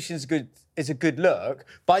prosecution is a good look,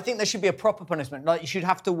 but I think there should be a proper punishment. Like, you should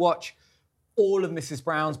have to watch all of Mrs.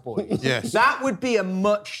 Brown's Boys. Yes. That would be a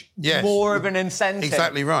much more of an incentive.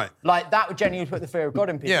 Exactly right. Like, that would genuinely put the fear of God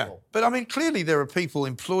in people. Yeah, but I mean, clearly there are people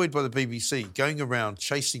employed by the BBC going around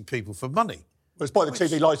chasing people for money. Well, it's by the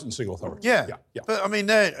TV Licensing Authority. Yeah. But I mean,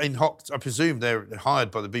 I presume they're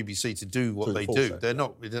hired by the BBC to do what they do. They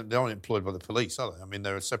aren't employed by the police, are they? I mean,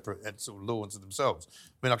 they're a separate sort of law unto themselves.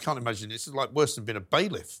 I mean, I can't imagine it's like worse than being a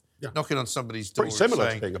bailiff. Knocking on somebody's door. Pretty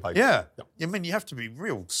similar to being a bailiff. Yeah. I mean, you have to be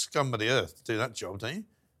real scum of the earth to do that job, don't you?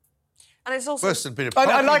 And it's also worse than being a I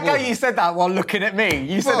party like how warden. you said that while looking at me.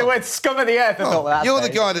 You said the word scum of the earth. I thought, well, that's you're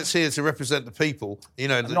the it. guy that's here to represent the people. You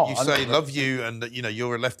know, that you say I'm love you, and that, you know,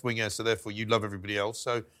 you're a left-winger, so therefore you love everybody else.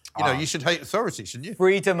 So, you know, you should hate authority, shouldn't you?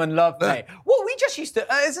 Freedom and love, mate. Well, we just used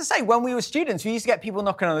to, as I say, when we were students, we used to get people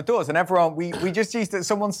knocking on the doors, and everyone, we just used to,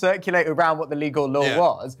 someone circulate around what the legal law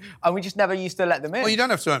was, and we just never used to let them in. Well, you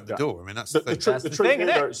don't have to open the door. I mean, that's the thing. The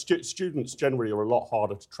truth is, students generally are a lot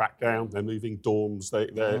harder to track down. They're moving dorms.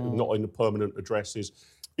 They're not in permanent addresses.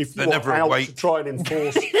 If you are out to try and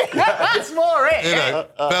enforce... That's more it. You know,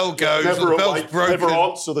 bell goes, the bell's broken. Never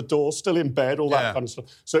answer the door, still in bed, all that kind of stuff.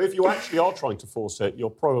 So if you actually are trying to force it, you're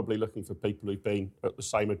probably looking for people who've been at the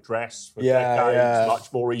same address for decades,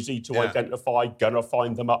 much more easy to identify, gonna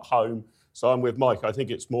find them at home. So I'm with Mike. I think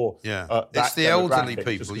it's more it's the elderly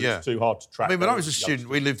people, It's too hard to track. I mean, when I was a student,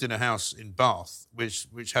 we lived in a house in Bath which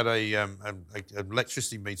had an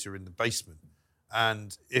electricity meter in the basement.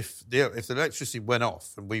 And if the electricity went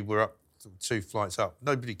off and we were up 2 flights up,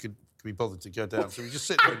 nobody could be bothered to go down. So we just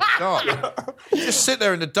sit there in the dark. You just sit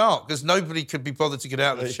there in the dark because nobody could be bothered to get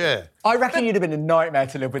out of the chair. I reckon you'd have been a nightmare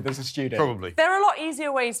to live with as a student. Probably. There are a lot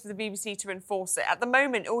easier ways for the BBC to enforce it. At the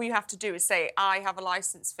moment, all you have to do is say, I have a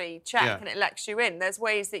licence fee, check, and it lets you in. There's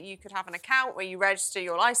ways that you could have an account where you register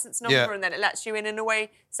your licence number and then it lets you in a way,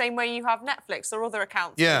 same way you have Netflix or other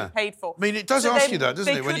accounts that you paid for. I mean, it does ask you that,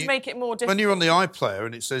 doesn't it? They could make it more difficult. When you're on the iPlayer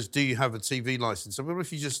and it says, do you have a TV licence? I mean, what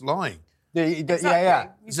if you're just lying?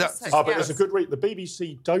 Exactly. But there's a good reason. The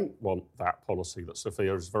BBC don't want that policy that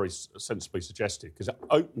Sophia has very sensibly suggested because it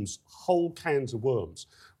opens whole cans of worms.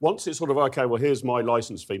 Once it's sort of, OK, well, here's my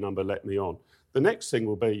licence fee number, let me on. The next thing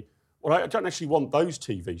will be, well, I don't actually want those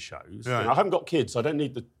TV shows. Right. You know, I haven't got kids. I don't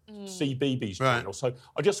need the CBeebies channel. So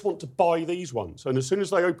I just want to buy these ones. And as soon as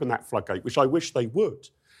they open that floodgate, which I wish they would,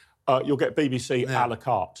 you'll get BBC a la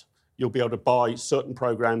carte. You'll be able to buy certain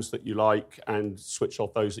programmes that you like and switch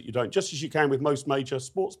off those that you don't, just as you can with most major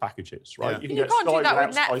sports packages, right? You can't do that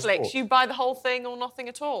with Netflix. You buy the whole thing or nothing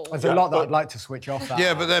at all. There's a lot that I'd like to switch off.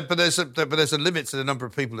 That. But there's a limit to the number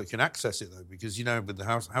of people that can access it, though, because, you know, with the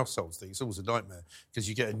households thing, it's always a nightmare because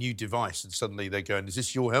you get a new device and suddenly they're going, is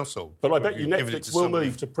this your household? But I bet you Netflix will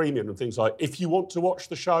move to premium and things like, if you want to watch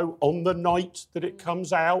the show on the night that it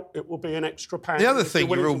comes out, it will be an extra £1. The other thing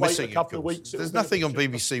you're all missing, of course, there's nothing on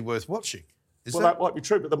BBC worth watching. That might be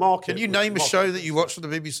true, but the market... Can you name a show that you watch on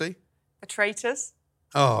the BBC? The Traitors.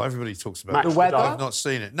 Oh, everybody talks about The Weather? I've not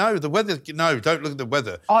seen it. No, the weather... No, don't look at the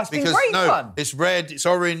weather. Oh, it's been great fun. It's red, it's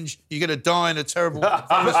orange, you're going to die in a terrible... But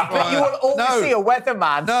you will always see a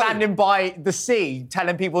weatherman standing by the sea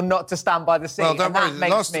telling people not to stand by the sea. Well, don't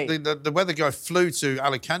worry. The weather guy flew to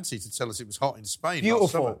Alicante to tell us it was hot in Spain. Beautiful.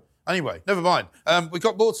 Last summer. Anyway, never mind. We've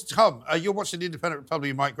got more to come. You're watching The Independent Republic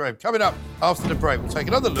with Mike Graham. Coming up after the break, we'll take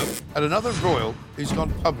another look at another royal who's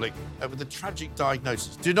gone public with a tragic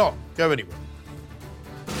diagnosis. Do not go anywhere.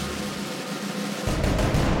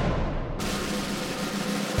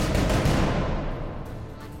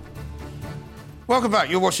 Welcome back.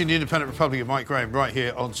 You're watching The Independent Republic of Mike Graham right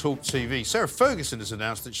here on Talk TV. Sarah Ferguson has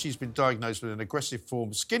announced that she's been diagnosed with an aggressive form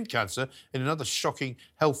of skin cancer in another shocking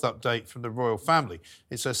health update from the royal family.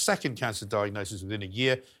 It's her second cancer diagnosis within a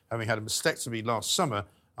year, having had a mastectomy last summer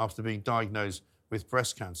after being diagnosed with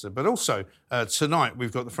breast cancer. But also, tonight,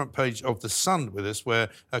 we've got the front page of The Sun with us, where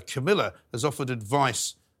Camilla has offered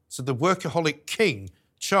advice to the workaholic king,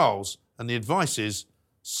 Charles, and the advice is,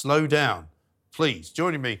 slow down. Please,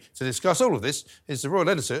 joining me to discuss all of this is the Royal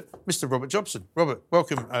Editor, Mr. Robert Jobson. Robert,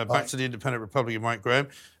 welcome back to the Independent Republic of Mike Graham.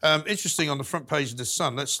 Interesting on the front page of The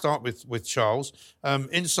Sun. Let's start with Charles.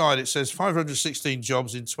 Inside it says 516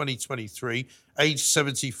 jobs in 2023, age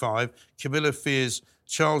 75. Camilla fears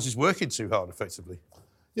Charles is working too hard, effectively.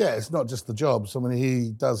 Yeah, it's not just the jobs. I mean,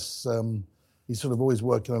 he does... he's sort of always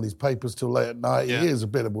working on his papers till late at night. Yeah. He is a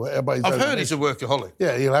bit of work. I've heard he's a workaholic.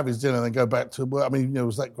 Yeah, he'll have his dinner and then go back to work. I mean, it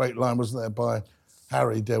was that great line, wasn't there, by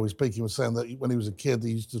Harry, dare we speak, he was saying that when he was a kid,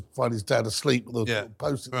 he used to find his dad asleep with a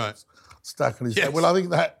post-it stuck on his head. Well, I think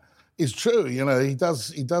that is true. You know, he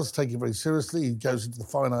does take it very seriously. He goes into the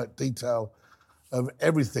finite detail of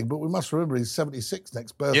everything. But we must remember he's 76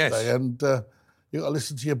 next birthday, and you've got to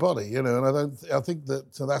listen to your body, you know. And I think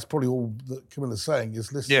that that's probably all that Camilla's saying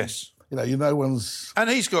is listen. Yes. You know, no one's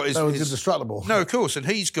indestructible. No, of course, and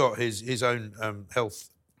he's got his own health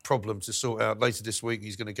problem to sort out. Later this week,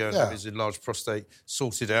 he's going to go and have his enlarged prostate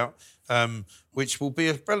sorted out, which will be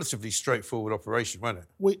a relatively straightforward operation, won't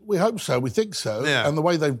it? We hope so. We think so. Yeah. And the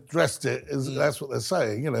way they've dressed it is that's what they're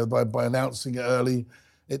saying. You know, by announcing it early,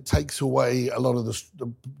 it takes away a lot of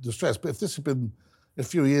the stress. But if this had been a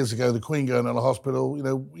few years ago, the Queen going to the hospital, you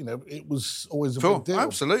know, it was always a big deal.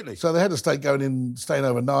 Absolutely. So the head of state going in, staying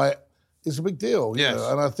overnight. is a big deal. You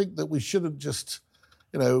know? And I think that we shouldn't just...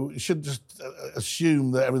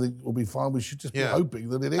 assume that everything will be fine. We should just be hoping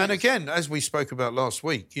that it is. And again, as we spoke about last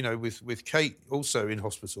week, with Kate also in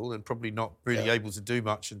hospital and probably not really able to do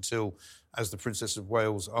much until as the Princess of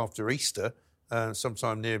Wales after Easter,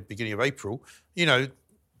 sometime near beginning of April,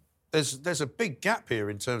 there's a big gap here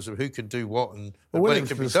in terms of who can do what and when it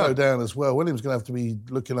can be done. Slow down as well. William's going to have to be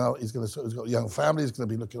looking out. He's got a young family. He's going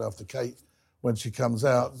to be looking after Kate when she comes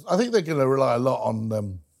out. I think they're going to rely a lot on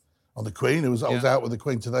the Queen. I was out with the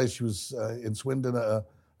Queen today. She was in Swindon at a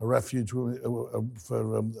refuge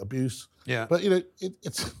for abuse. Yeah. But,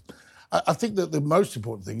 it's... I think that the most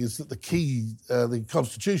important thing is that the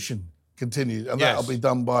Constitution continues, and that'll be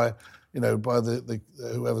done by the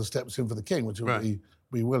whoever steps in for the King, which will be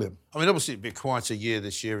William. I mean, obviously it'll be a quieter year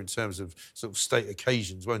this year in terms of sort of state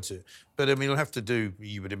occasions, won't it? But, I mean, he'll have to do,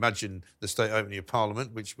 you would imagine, the state opening of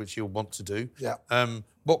Parliament, which he'll want to do. Yeah.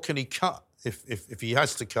 What can he cut? If he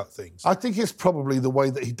has to cut things? I think it's probably the way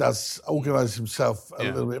that he does organise himself a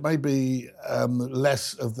little bit. Maybe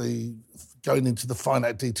less of the going into the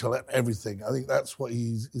finite detail of everything. I think that's what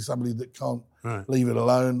he's somebody that can't leave it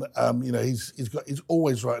alone. He's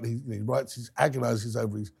always writing. He writes. He agonises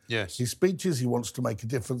over his speeches. He wants to make a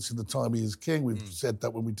difference in the time he is king. We've said that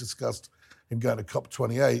when we discussed him going to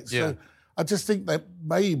COP28. So I just think that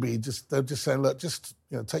maybe they're just saying, look, just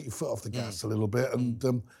take your foot off the gas a little bit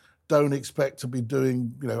and. Don't expect to be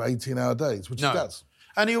doing 18-hour days, which he does.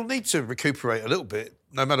 And he'll need to recuperate a little bit,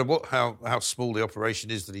 no matter how small the operation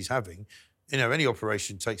is that he's having. Any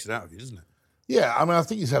operation takes it out of you, doesn't it? Yeah, I mean, I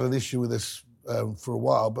think he's had an issue with this for a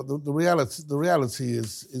while, but the reality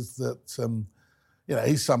is that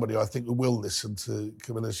he's somebody I think who will listen to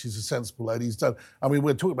Camilla. She's a sensible lady. He's done. I mean,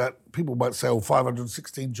 we're talking about people might say,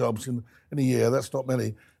 516 jobs in a year. That's not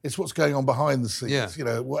many. It's what's going on behind the scenes.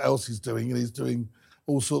 Yeah. What else he's doing, and he's doing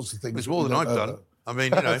all sorts of things. It's more than I've done. I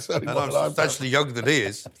mean, and I'm substantially younger than he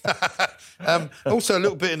is. Also, a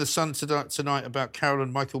little bit in the Sun tonight about Carol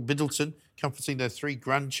and Michael Middleton comforting their 3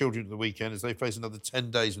 grandchildren at the weekend as they face another 10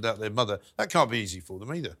 days without their mother. That can't be easy for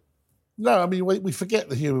them either. No, I mean, we forget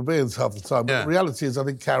the human beings half the time. But the reality is, I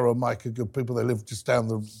think Carol and Mike are good people. They live just down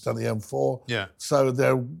the M4. Yeah. So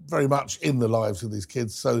they're very much in the lives of these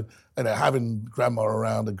kids. So, having grandma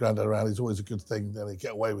around and granddad around is always a good thing. Then they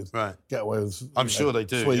get away with. I'm sure they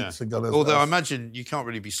do. Sweets and God knows Although what I else. imagine you can't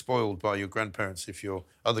really be spoiled by your grandparents if your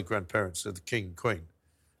other grandparents are the king and queen.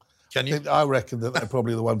 Can you? I reckon that they're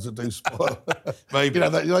probably the ones that do spoil. Maybe.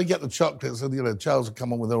 They get the chocolates and, Charles will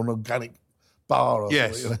come on with an organic bar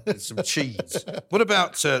or something. Some cheese. What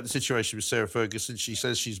about the situation with Sarah Ferguson? She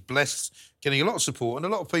says she's blessed, getting a lot of support, and a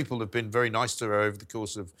lot of people have been very nice to her over the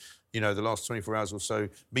course of, the last 24 hours or so,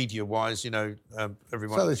 media-wise.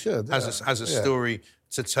 Everyone so they should, has a story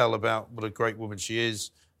to tell about what a great woman she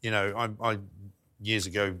is. I years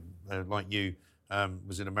ago, like you,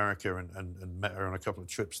 was in America and met her on a couple of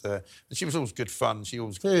trips there. And she was always good fun. She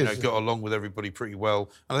always got along with everybody pretty well.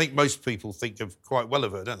 And I think most people think quite well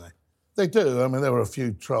of her, don't they? They do. I mean, there were a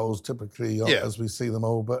few trolls typically as we see them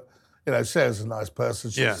all, but Sarah's a nice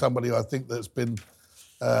person. She's somebody I think that's been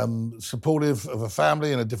supportive of a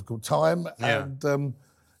family in a difficult time, and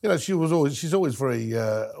she's always very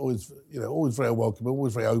very welcoming,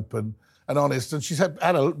 always very open and honest, and she's had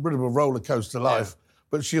a bit of a roller coaster life.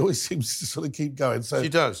 But she always seems to sort of keep going. So she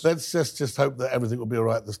does. Let's just hope that everything will be all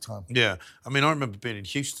right this time. Yeah. I mean, I remember being in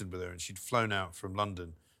Houston with her, and she'd flown out from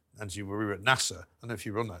London. And we were at NASA. I don't know if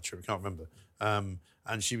you were on that trip, I can't remember. And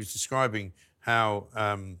she was describing how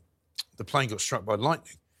the plane got struck by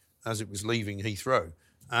lightning as it was leaving Heathrow.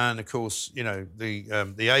 And, of course,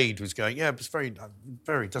 the aide was going, it's very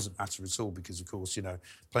doesn't matter at all because, of course,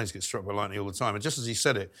 planes get struck by lightning all the time. And just as he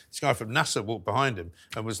said it, this guy from NASA walked behind him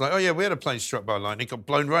and was like, we had a plane struck by lightning. It got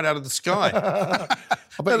blown right out of the sky.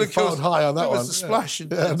 I bet you filed high on that one. It was a splash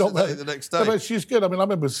the next day. No, but she's good. I mean, I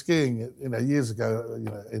remember skiing, years ago,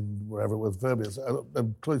 in wherever it was, Verbier,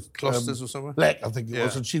 Closters or somewhere? Leck, I think it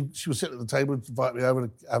was. And she was sitting at the table to invite me over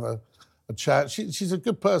to have a chat. She's a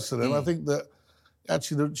good person, and I think that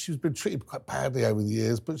actually she's been treated quite badly over the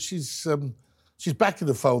years, but she's back in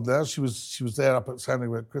the fold now. She was there up at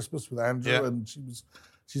Sandringham at Christmas with Andrew, and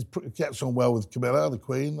she gets on well with Camilla, the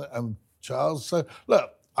Queen, and Charles. So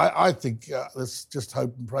look. I think let's just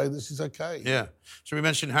hope and pray that she's okay. Yeah. Should we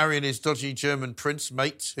mention Harry and his dodgy German prince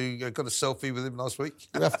mate who got a selfie with him last week?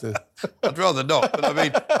 You have to. I'd rather not, but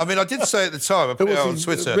I mean, I did say at the time, I put it out on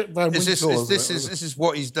Twitter, this is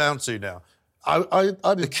what he's down to now.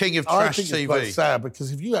 The king of trash TV. I think it's quite sad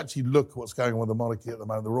because if you actually look at what's going on with the monarchy at the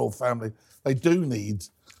moment, the royal family, they do need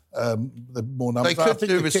the more numbers. They could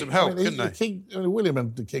do with some help, couldn't they? William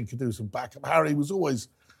and the king could do some backup. Harry was always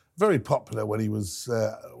very popular when he was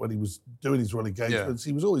doing his royal engagements.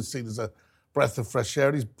 He was always seen as a breath of fresh air,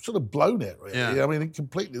 and he's sort of blown it, really. I mean,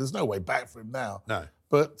 completely. There's no way back for him now. No.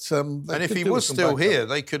 But and if he was still here,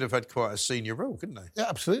 they could have had quite a senior role, couldn't they? Yeah,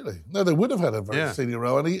 absolutely. No, they would have had a very senior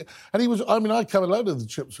role. And he was. I mean, I covered a load of the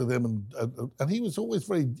trips with him, and he was always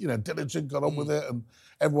very, diligent, got on with it, and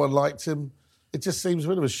everyone liked him. It just seems a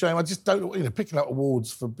bit of a shame. I just don't, picking up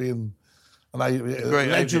awards for being a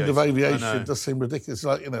legend of aviation does seem ridiculous.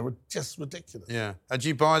 Like, just ridiculous. Yeah. And do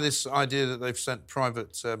you buy this idea that they've sent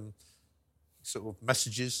private sort of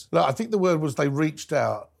messages? No, I think the word was they reached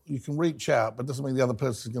out. You can reach out, but it doesn't mean the other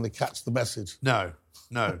person is going to catch the message. No,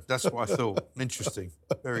 that's what I thought. Interesting.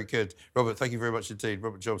 Very good. Robert, thank you very much indeed.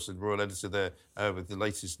 Robert Jobson, Royal Editor there, with the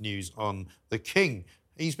latest news on the King.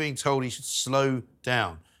 He's being told he should slow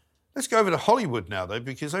down. Let's go over to Hollywood now, though,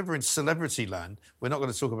 because over in celebrity land, we're not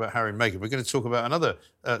going to talk about Harry and Meghan. We're going to talk about another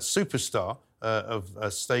superstar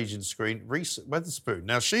of stage and screen, Reese Witherspoon.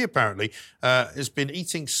 Now, she apparently has been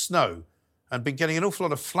eating snow and been getting an awful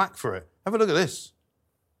lot of flack for it. Have a look at this.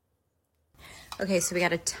 Okay, so we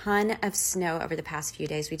got a ton of snow over the past few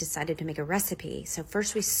days. We decided to make a recipe. So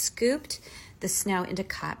first we scooped the snow into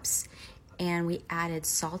cups and we added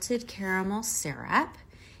salted caramel syrup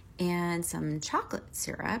and some chocolate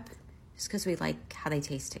syrup, just because we like how they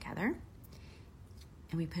taste together.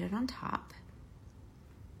 And we put it on top.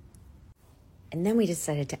 And then we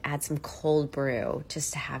decided to add some cold brew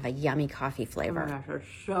just to have a yummy coffee flavor. Oh my gosh, they're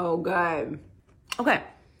so good. Okay,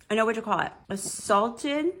 I know what to call it. A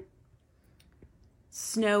salted,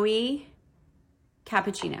 snowy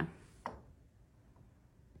cappuccino.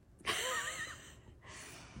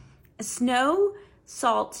 A snow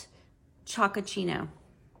salt chocochino.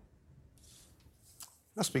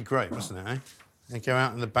 Must be great, mustn't it, eh? They go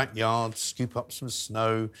out in the backyard, scoop up some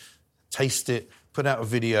snow, taste it, put out a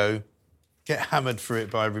video, get hammered for it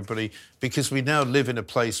by everybody, because we now live in a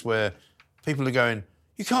place where people are going,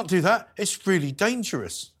 you can't do that, it's really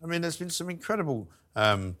dangerous. I mean, there's been some incredible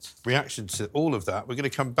reaction to all of that. We're going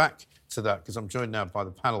to come back to that because I'm joined now by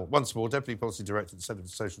the panel. Once more, Deputy Policy Director at the Centre for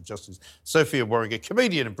Social Justice, Sophia Warringer,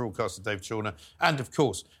 comedian and broadcaster Dave Chawner, and, of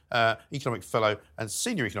course, Economic Fellow and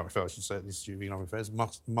Senior Economic Fellow, I should say, at the Institute of Economic Affairs,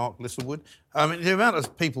 Mark Littlewood. I mean, the amount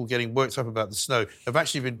of people getting worked up about the snow have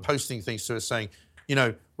actually been posting things to us saying,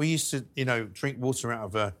 we used to, drink water out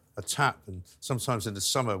of a tap, and sometimes in the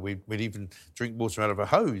summer we'd even drink water out of a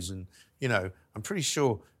hose, and, I'm pretty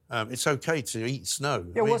sure it's okay to eat snow.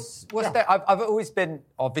 Yeah, what's that? I've always been,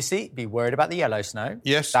 obviously, be worried about the yellow snow.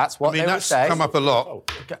 Yes. That's what they would say. That's come up a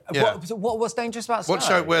lot. Yeah. What's dangerous about snow? Watch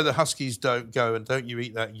out where the Huskies don't go, and don't you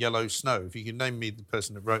eat that yellow snow. If you can name me the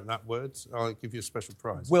person that wrote that word, I'll give you a special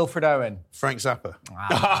prize. Wilfred Owen. Frank Zappa.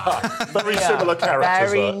 Very similar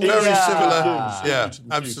characters. Very similar. Yeah,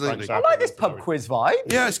 absolutely. I like this pub quiz vibe.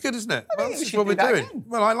 Yeah, it's good, isn't it? Well, this is what we're doing.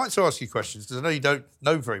 Well, I like to ask you questions because I know you don't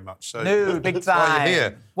know very much. So no, big that's time. why you're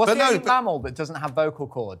here. What's the only mammal that doesn't have vocal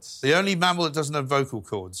cords? The only mammal that doesn't have vocal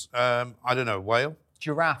cords? I don't know, whale?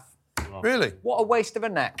 Giraffe. Really? What a waste of a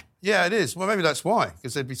neck. Yeah, it is. Well, maybe that's why,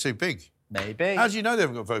 because they'd be too big. Maybe. How do you know they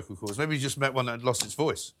haven't got vocal cords? Maybe you just met one that had lost its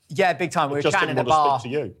voice. Yeah, big time. We were just chatting in a didn't want bar. to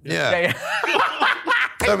speak to you. Yeah.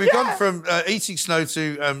 So we've gone from eating snow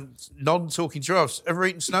to non-talking giraffes. Ever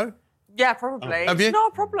eaten snow? Yeah, probably. Have you? It's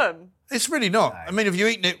not a problem. It's really not. No. I mean, have you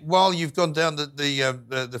eaten it while you've gone down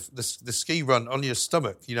the ski run on your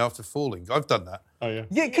stomach, after falling? I've done that. Oh, yeah.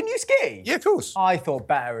 Yeah, can you ski? Yeah, of course. I thought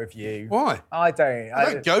better of you. Why? I don't.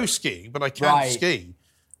 I don't go skiing, but I can ski.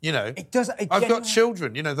 It does. I've got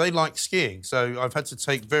children. They like skiing, so I've had to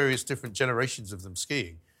take various different generations of them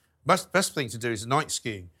skiing. Best thing to do is night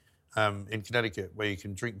skiing in Connecticut, where you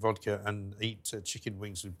can drink vodka and eat chicken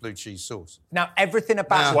wings with blue cheese sauce. Now, everything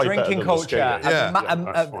about drinking culture,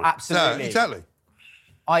 absolutely. No, exactly.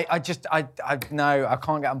 I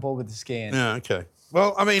can't get on board with the skiing. Yeah, okay.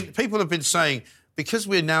 Well, I mean, people have been saying, because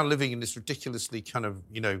we're now living in this ridiculously kind of,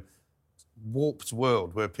 warped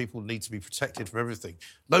world where people need to be protected from everything,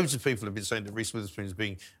 loads of people have been saying that Reese Witherspoon is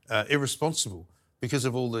being irresponsible because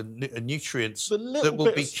of all the nutrients that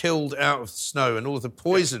will be killed out of the snow and all of the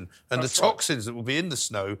poison and the toxins that will be in the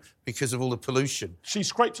snow because of all the pollution. She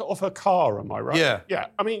scraped it off her car, am I right? Yeah. Yeah,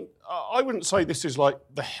 I mean, I wouldn't say this is like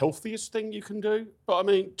the healthiest thing you can do, but I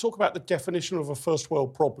mean, talk about the definition of a first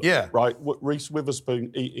world problem. Yeah. Right? Reese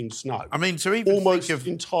Witherspoon eating snow. I mean, to even almost think of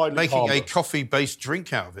entirely making harmless. a coffee-based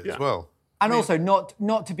drink out of it as well. And also,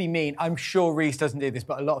 not to be mean, I'm sure Reese doesn't do this,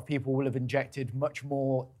 but a lot of people will have injected much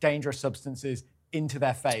more dangerous substances into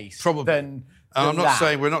their face I'm not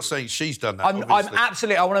saying we're not saying she's done that. I'm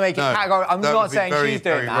absolutely. I want to make it categorical. I'm not saying she's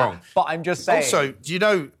doing that, wrong. But I'm just saying. Also, do you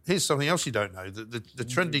know? Here's something else you don't know. The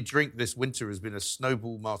trendy drink this winter has been a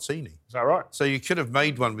snowball martini. Is that right? So you could have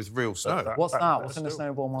made one with real snow. What's that? What's in a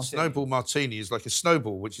snowball martini? Snowball martini is like a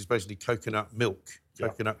snowball, which is basically coconut milk,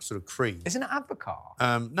 coconut sort of cream. Isn't it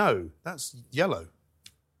avocado? No, that's yellow.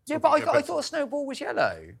 Yeah, but I thought a snowball was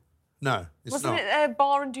yellow. No, it's Wasn't not. it a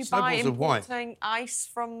bar in Dubai Snowballs are white. importing ice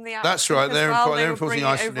from the Arctic? That's right, they're importing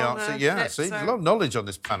ice from the Arctic. Arctic. Yeah, see, there's a lot of knowledge on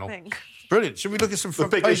this panel. Brilliant. Should we look at some front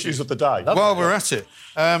big pages issues of the day? While we're at it,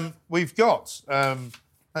 we've got,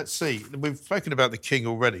 let's see, we've spoken about the King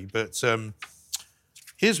already, but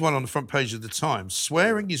here's one on the front page of the Times.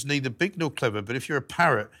 Swearing is neither big nor clever, but if you're a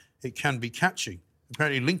parrot, it can be catchy.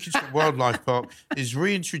 Apparently, Lincolnshire Wildlife Park is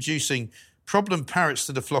reintroducing problem parrots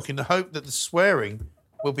to the flock in the hope that the swearing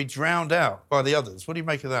will be drowned out by the others. What do you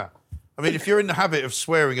make of that? I mean, if you're in the habit of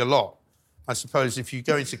swearing a lot, I suppose if you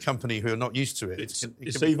go into company who are not used to it, it's can be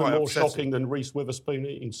even more upsetting. shocking than Reese Witherspoon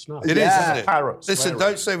eating snow. It is, isn't it? Parrots. Listen,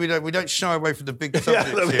 don't say we don't shy away from the big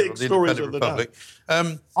subjects the here big on the stories Independent of the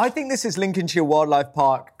Republic. I think this is Lincolnshire Wildlife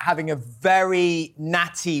Park having a very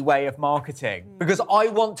natty way of marketing because I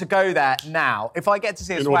want to go there now. If I get to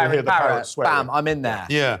see a swearing parrot, bam, I'm in there.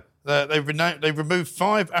 Yeah, they've removed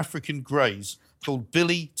 5 African greys called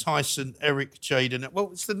Billy, Tyson, Eric, Jaden. Well,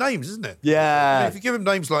 it's the names, isn't it? Yeah. I mean, if you give them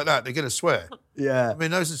names like that, they're going to swear. Yeah. I mean,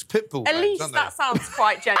 those are pit bull At names, least aren't that sounds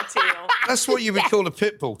quite genteel. That's what you would call a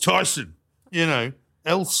pit bull. Tyson, you know,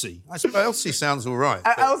 Elsie. I suppose Elsie sounds all right.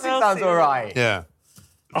 Elsie sounds all right. Yeah.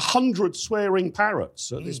 100 swearing parrots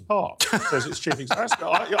at this park, says its chief executive.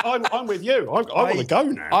 I'm with you. I want to go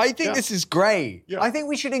now. I think this is great. Yeah. I think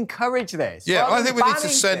we should encourage this. Yeah, I think we need to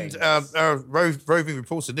send our roving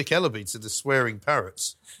reporter, Nick Ellaby, to the swearing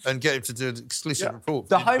parrots and get him to do an exclusive report.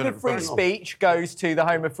 The home of free speech goes to the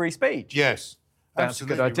home of free speech. Yes. That's a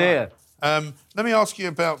good idea. Right. Let me ask you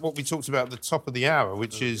about what we talked about at the top of the hour,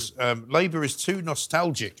 which is Labour is too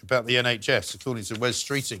nostalgic about the NHS, according to Wes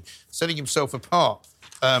Streeting, setting himself apart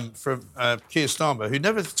from Keir Starmer, who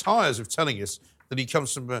never tires of telling us that he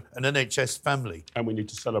comes from an NHS family. And we need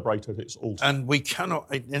to celebrate it. It's all. And we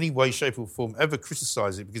cannot, in any way, shape or form, ever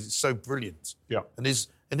criticise it because it's so brilliant. Yeah. And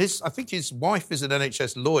I think his wife is an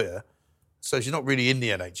NHS lawyer, so she's not really in the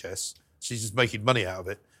NHS. She's just making money out of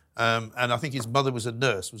it. And I think his mother was a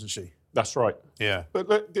nurse, wasn't she? That's right. Yeah. But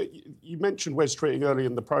look, you mentioned Wes Streeting early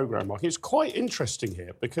in the programme, Mark. It's quite interesting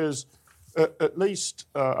here because at least,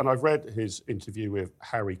 and I've read his interview with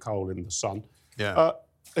Harry Cole in The Sun,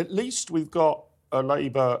 at least we've got a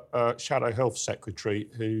Labour Shadow Health Secretary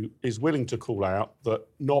who is willing to call out that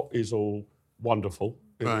not is all wonderful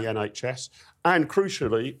in the NHS. And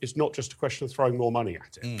crucially, it's not just a question of throwing more money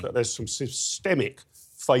at it, that there's some systemic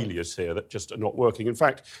failures here that just are not working. In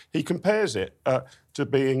fact, he compares it to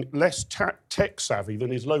being less tech savvy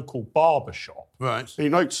than his local barber shop. Right. He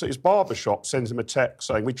notes that his barber shop sends him a text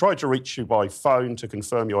saying, "We tried to reach you by phone to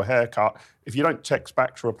confirm your haircut. If you don't text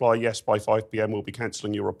back to reply yes by 5 p.m, we'll be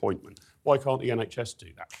cancelling your appointment." Why can't the NHS do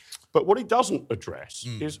that? But what he doesn't address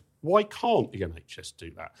is why can't the NHS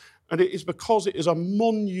do that? And it is because it is a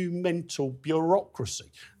monumental bureaucracy.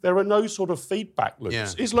 There are no sort of feedback loops. Yeah.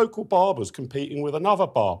 His local barber's competing with another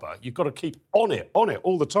barber. You've got to keep on it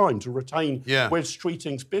all the time to retain Wes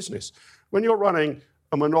Streeting's business. When you're running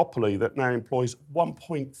a monopoly that now employs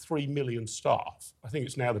 1.3 million staff, I think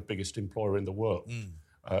it's now the biggest employer in the world,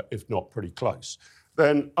 if not pretty close,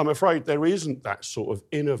 then I'm afraid there isn't that sort of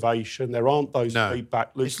innovation. There aren't those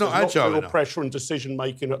feedback loops. It's not There's agile real enough. pressure and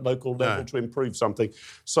decision-making at local level to improve something.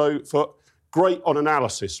 So for great on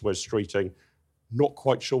analysis, Wes Streeting, not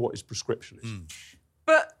quite sure what his prescription is.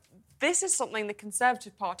 But this is something the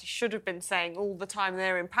Conservative Party should have been saying all the time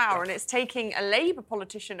they're in power, and it's taking a Labour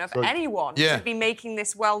politician of anyone to be making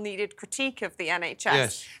this well-needed critique of the NHS.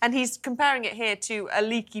 Yes. And he's comparing it here to a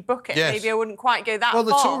leaky bucket. Yes. Maybe I wouldn't quite go that far. Well,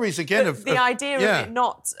 the Tories, again, but the idea of it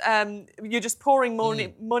not, you're just pouring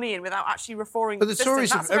money in without actually reforming But the system. Tories,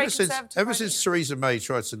 That's ever since Theresa May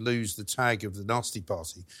tried to lose the tag of the nasty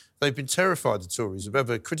party, they've been terrified, the Tories, of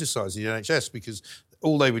ever criticising the NHS because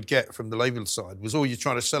all they would get from the Labour side was, you're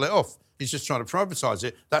trying to sell it off. He's just trying to privatise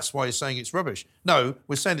it. That's why he's saying it's rubbish. No,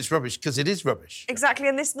 we're saying it's rubbish because it is rubbish. Exactly,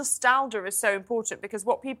 and this nostalgia is so important because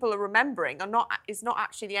what people are remembering is not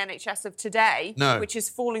actually the NHS of today, which is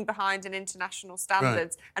falling behind in international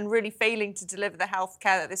standards and really failing to deliver the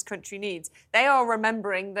healthcare that this country needs. They are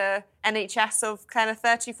remembering the NHS of kind of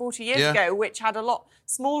 30, 40 years ago, which had a lot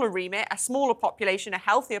smaller remit, a smaller population, a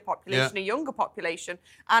healthier population, a younger population,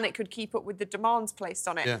 and it could keep up with the demands placed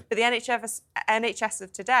on it. Yeah. But the NHS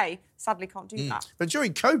of today sadly can't do that. But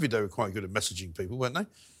during COVID, they were quite good at messaging people, weren't they?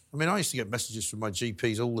 I mean, I used to get messages from my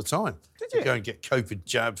GPs all the time. Did you? Go and get COVID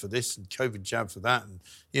jab for this and COVID jab for that. And,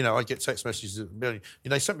 you know, I'd get text messages.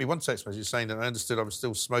 They sent me one text message saying that I understood I was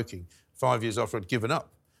still smoking 5 years after I'd given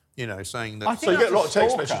up. You know, saying that... So you get a lot of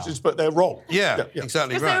text messages, but they're wrong. Yeah,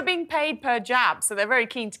 exactly because right. they were being paid per jab, so they're very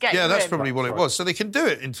keen to get you that's in. probably what it was. So they can do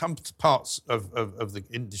it in some parts of the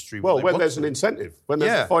industry. Well, when there's an incentive, when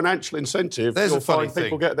there's a financial incentive, you'll find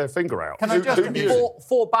people get their finger out. Can I just,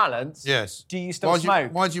 for balance, yes. Do you still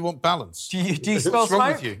smoke? Why do you want balance? Do you still What's smoke?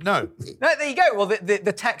 wrong with you? No. No, there you go. Well,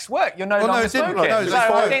 the text worked. You're no longer smoking. So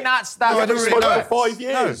I think that's... I don't really know. For 5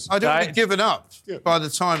 years. No, I'd already given up by the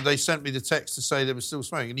time they sent me the text to say they were still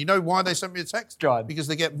smoking. And you know why they sent me a text? Because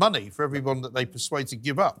they get money for everyone that they persuade to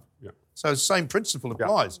give up. Yeah. So the same principle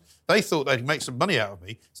applies. They thought they'd make some money out of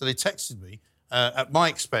me, so they texted me at my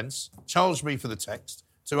expense, charged me for the text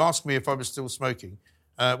to ask me if I was still smoking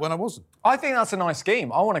when I wasn't. I think that's a nice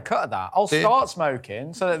scheme. I want to cut that. I'll start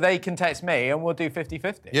smoking so that they can text me and we'll do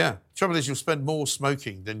 50-50. Yeah. Trouble is, you'll spend more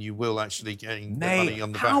smoking than you will actually getting the money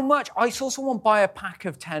on the back. How much? I saw someone buy a pack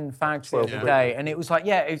of 10 fags the other day, and it was like,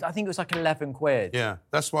 I think it was like 11 quid. Yeah,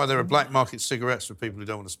 that's why there are black market cigarettes for people who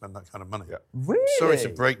don't want to spend that kind of money. Yeah. Really? Sorry to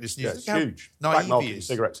break this news. Yeah, it's huge. Black Black market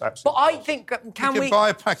cigarettes, absolutely. But I think, you can buy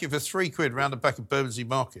a packet for £3 round the back of Bermondsey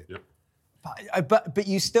Market. Yeah. But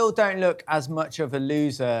you still don't look as much of a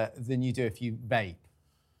loser than you do if you vape.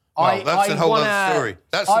 Well, that's a whole other story.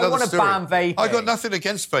 That's I another want to story. ban vaping. I got nothing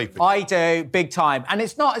against vaping. I do, big time. And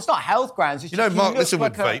it's not health grounds. It's you know just Mark look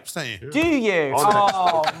Littlewood like vapes, don't you? Do you?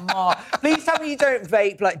 Oh, Mark. Please tell me you don't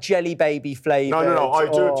vape like Jelly Baby flavour. No,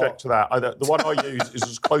 I do object to that. The one I use is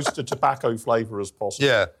as close to tobacco flavour as possible.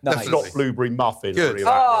 Yeah, It's not blueberry muffin or any of that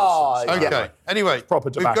nonsense. Okay. Anyway, proper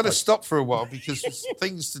we've tobacco. got to stop for a while because there's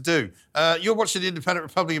things to do. You're watching The Independent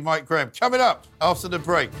Republican, Mike Graham. Coming up after the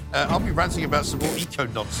break, I'll be ranting about some more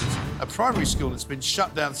eco-nonsense. A primary school that's been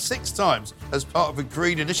shut down 6 times as part of a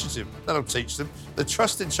green initiative. That'll teach them. The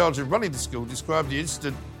trust in charge of running the school described the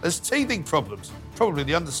incident as teething problems. Probably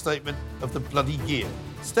the understatement of the bloody year.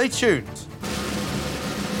 Stay tuned.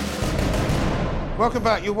 Welcome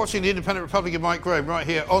back. You're watching The Independent Republican, Mike Graham, right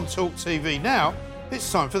here on Talk TV. Now,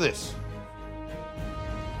 it's time for this.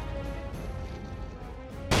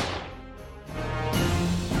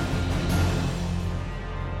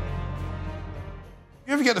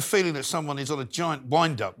 You ever get the feeling that someone is on a giant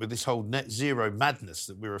wind-up with this whole net zero madness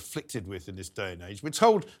that we're afflicted with in this day and age? We're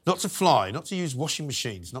told not to fly, not to use washing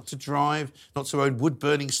machines, not to drive, not to own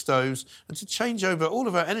wood-burning stoves, and to change over all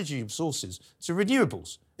of our energy sources to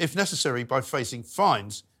renewables, if necessary, by facing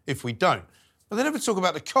fines if we don't. But they never talk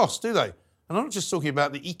about the cost, do they? And I'm not just talking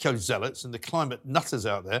about the eco-zealots and the climate nutters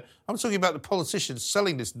out there. I'm talking about the politicians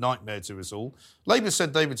selling this nightmare to us all. Labour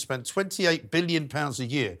said they would spend £28 billion a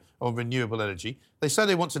year on renewable energy. They say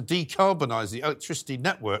they want to decarbonise the electricity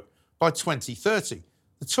network by 2030.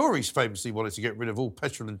 The Tories famously wanted to get rid of all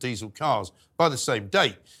petrol and diesel cars by the same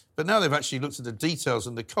date. But now they've actually looked at the details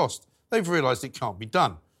and the cost. They've realised it can't be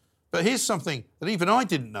done. But here's something that even I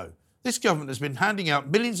didn't know. This government has been handing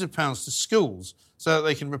out millions of pounds to schools so that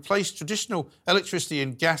they can replace traditional electricity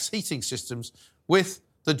and gas heating systems with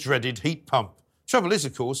the dreaded heat pump. Trouble is,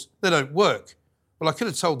 of course, they don't work. Well, I could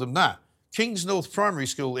have told them that. Kings North Primary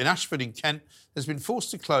School in Ashford in Kent has been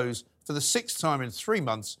forced to close for the 6th time in 3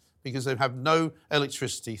 months because they have no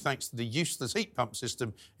electricity thanks to the useless heat pump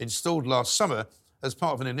system installed last summer as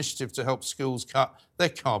part of an initiative to help schools cut their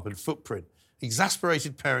carbon footprint.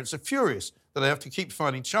 Exasperated parents are furious that they have to keep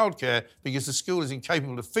finding childcare because the school is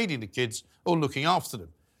incapable of feeding the kids or looking after them.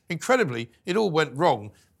 Incredibly, it all went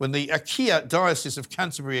wrong when the Achaea Diocese of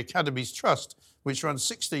Canterbury Academies Trust, which runs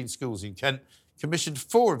 16 schools in Kent, commissioned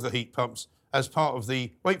 4 of the heat pumps as part of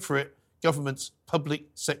the, wait for it, government's public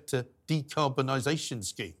sector decarbonisation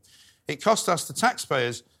scheme. It cost us, the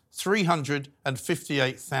taxpayers,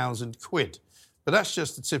 £358,000. But that's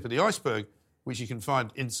just the tip of the iceberg, which you can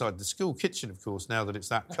find inside the school kitchen, of course, now that it's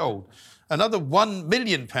that cold. Another £1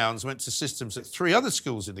 million went to systems at 3 other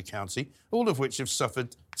schools in the county, all of which have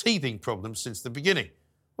suffered teething problems since the beginning.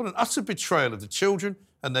 What an utter betrayal of the children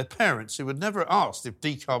and their parents who had never asked if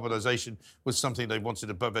decarbonisation was something they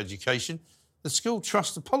wanted above education. The school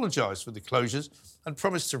trust apologised for the closures and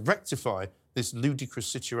promised to rectify this ludicrous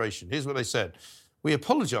situation. Here's what they said. We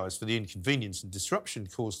apologise for the inconvenience and disruption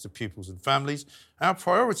caused to pupils and families. Our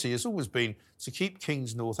priority has always been to keep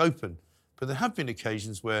Kings North open, but there have been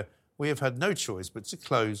occasions where we have had no choice but to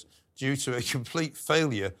close due to a complete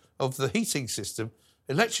failure of the heating system,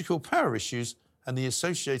 electrical power issues and the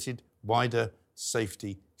associated wider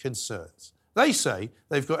safety concerns. They say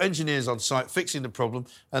they've got engineers on site fixing the problem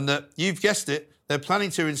and that, you've guessed it, they're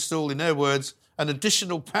planning to install, in their words, an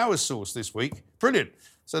additional power source this week. Brilliant.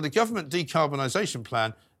 So the government decarbonisation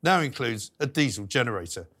plan now includes a diesel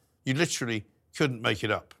generator. You literally couldn't make it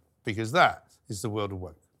up, because that is the world of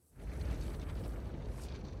woke.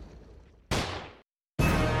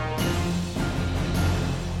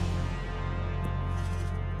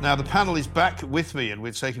 Now, the panel is back with me, and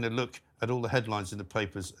we're taking a look at all the headlines in the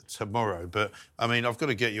papers tomorrow. But, I mean, I've got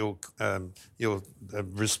to get your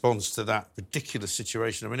response to that ridiculous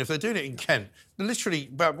situation. I mean, if they're doing it in Kent, literally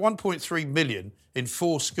about 1.3 million in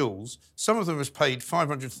 4 schools, some of them has paid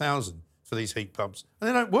 500,000 for these heat pumps, and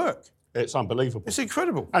they don't work. It's unbelievable. It's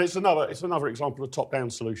incredible. And it's another example of top-down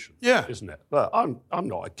solution, isn't it? Look, I'm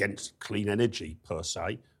not against clean energy, per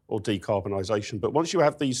se, or decarbonisation, but once you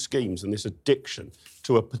have these schemes and this addiction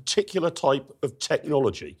to a particular type of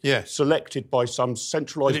technology selected by some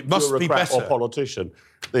centralised bureaucrat or politician,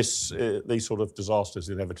 these sort of disasters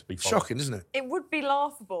inevitably follow. Shocking, isn't it? It would be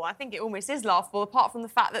laughable. I think it almost is laughable, apart from the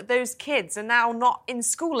fact that those kids are now not in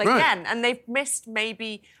school again, and they've missed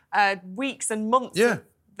maybe weeks and months of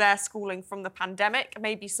their schooling from the pandemic.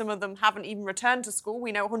 Maybe some of them haven't even returned to school.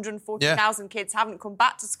 We know 140,000 kids haven't come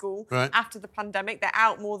back to school after the pandemic. They're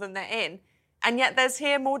out more than they're in. And yet there's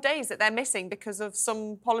here more days that they're missing because of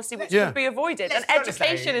some policy which could be avoided. And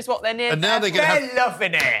education is what they're near. And now they're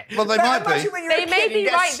loving it. Well, they might be. They may be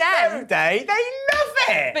right then. Day, they love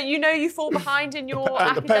it. But you know you fall behind in your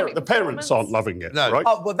and academic the parents aren't loving it, right?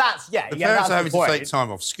 Oh, well, that's, The parents are having to take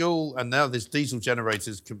time off school, and now there's diesel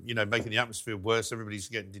generators, making the atmosphere worse. Everybody's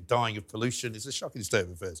dying of pollution. It's a shocking state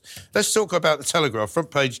of affairs. Let's talk about the Telegraph.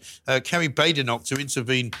 Front page, Kerry Badenoch to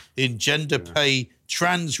intervene in gender pay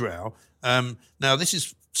trans row. Now, this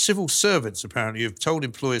is civil servants, apparently, who've told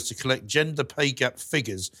employers to collect gender pay gap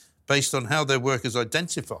figures based on how their workers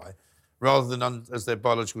identify rather than as their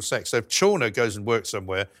biological sex. So if Chorna goes and works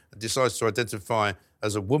somewhere and decides to identify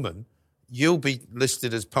as a woman, you'll be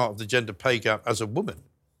listed as part of the gender pay gap as a woman.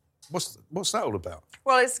 What's that all about?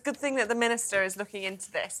 Well, it's a good thing that the minister is looking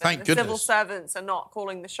into this. Thank the goodness. Civil servants are not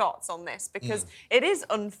calling the shots on this, because it is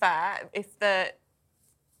unfair if the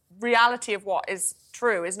reality of what is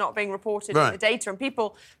true is not being reported in the data, and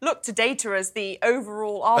people look to data as the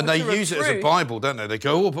overall arbiter and they use of it truth. as a Bible, don't they? They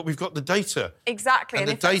go, but we've got the data. Exactly. And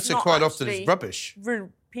the if it's data not quite often is actually rubbish.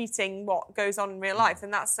 Repeating what goes on in real life,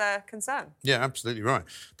 and that's a concern. Yeah, absolutely right.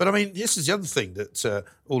 But, I mean, this is the other thing that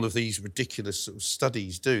all of these ridiculous sort of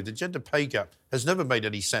studies do. The gender pay gap has never made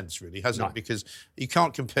any sense, really, has it? Because you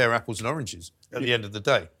can't compare apples and oranges at the end of the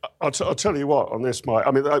day. I'll tell you what, on this, Mike,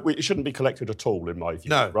 I mean, it shouldn't be collected at all, in my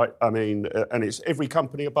view, right? I mean, and it's every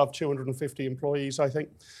company above 250 employees, I think.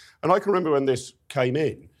 And I can remember when this came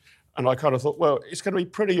in, and I kind of thought, well, it's going to be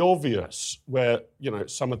pretty obvious where,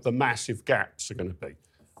 some of the massive gaps are going to be.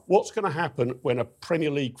 What's going to happen when a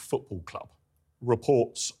Premier League football club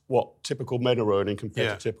reports what typical men are earning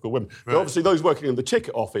compared to typical women? Now, obviously, those working in the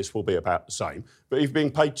ticket office will be about the same, but if you're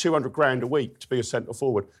being paid 200 grand a week to be a centre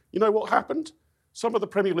forward, you know what happened? Some of the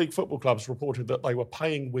Premier League football clubs reported that they were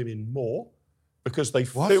paying women more because they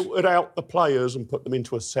filtered out the players and put them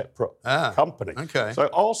into a separate company. Okay. So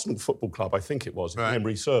Arsenal Football Club, I think it was, if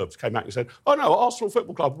memory serves, came out and said, oh, no, Arsenal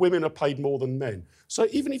Football Club, women are paid more than men. So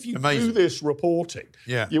even if you do this reporting,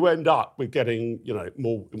 you end up with getting,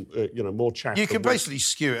 more chat. You can basically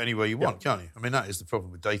skew it any way you want, can't you? I mean, that is the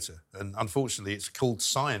problem with data. And unfortunately, it's called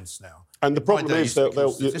science now. And the problem is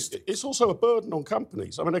that it's also a burden on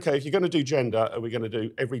companies. I mean, OK, if you're going to do gender, are we going to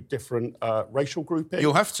do every different racial grouping?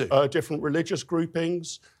 You'll have to. Different religious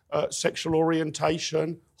groupings, sexual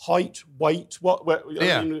orientation, height, weight. Well,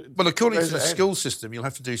 according to the school system, you'll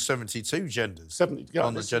have to do 72 genders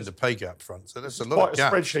on the gender pay gap front. So that's a lot of gaps.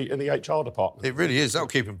 Quite a spreadsheet in the HR department. It really is. That'll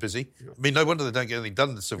keep them busy. I mean, no wonder they don't get anything done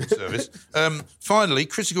in the civil service. Finally,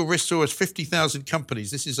 critical risk tour has 50,000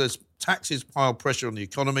 companies. This is as taxes pile pressure on the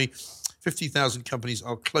economy. 50,000 companies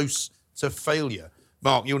are close to failure.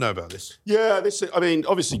 Mark, you'll know about this. Yeah,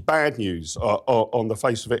 obviously bad news on the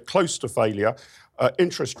face of it. Close to failure.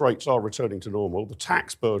 Interest rates are returning to normal. The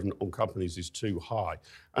tax burden on companies is too high.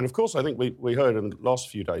 And, of course, I think we heard in the last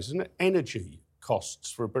few days, isn't it? Energy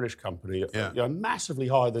costs for a British company are massively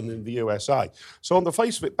higher than in the USA. So on the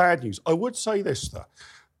face of it, bad news. I would say this, though,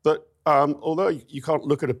 that although you can't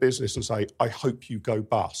look at a business and say, I hope you go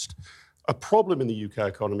bust, a problem in the UK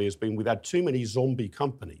economy has been we've had too many zombie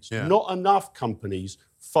companies, not enough companies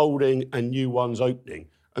folding and new ones opening.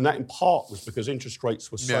 And that in part was because interest rates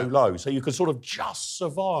were so low. So you could sort of just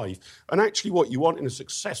survive. And actually what you want in a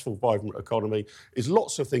successful, vibrant economy is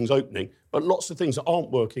lots of things opening, but lots of things that aren't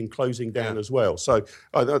working closing down as well. So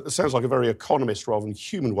that sounds like a very economist rather than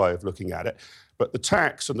human way of looking at it. But the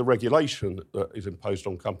tax and the regulation that is imposed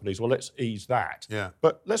on companies, well, let's ease that. Yeah.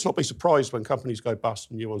 But let's not be surprised when companies go bust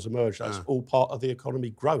and new ones emerge. That's all part of the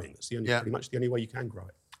economy growing. That's pretty much the only way you can grow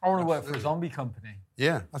it. I want to work for a zombie company.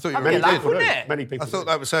 Yeah, I thought you really did. Many people. I thought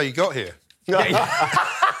that was how you got here. No,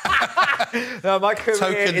 my career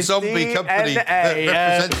Token is zombie company DNA,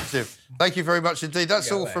 representative. Thank you very much indeed.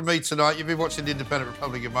 That's all from me tonight. You've been watching The Independent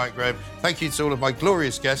Republic of Mike Graham. Thank you to all of my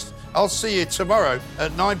glorious guests. I'll see you tomorrow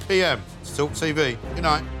at 9 p.m. to Talk TV. Good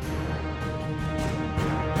night.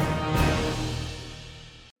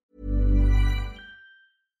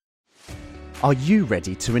 Are you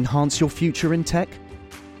ready to enhance your future in tech?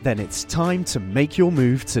 Then it's time to make your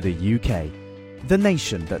move to the UK. The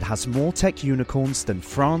nation that has more tech unicorns than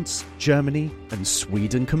France, Germany, and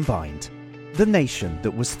Sweden combined. The nation that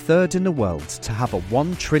was third in the world to have a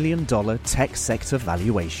 $1 trillion tech sector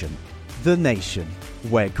valuation. The nation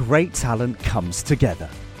where great talent comes together.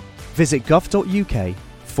 Visit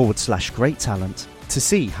gov.uk/great talent to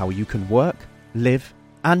see how you can work, live,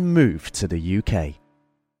 and move to the UK.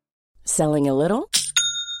 Selling a little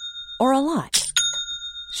or a lot?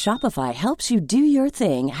 Shopify helps you do your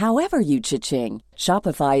thing however you cha-ching.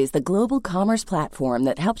 Shopify is the global commerce platform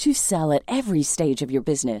that helps you sell at every stage of your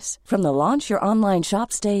business. From the launch your online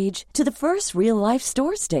shop stage to the first real-life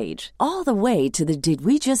store stage, all the way to the did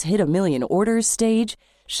we just hit a million orders stage.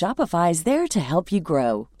 Shopify is there to help you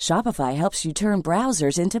grow. Shopify helps you turn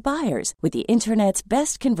browsers into buyers with the internet's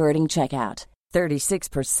best converting checkout.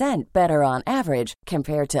 36% better on average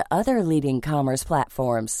compared to other leading commerce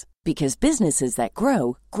platforms. Because businesses that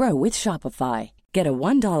grow, grow with Shopify. Get a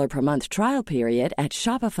 $1 per month trial period at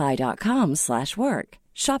shopify.com/work.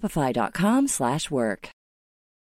 Shopify.com/work.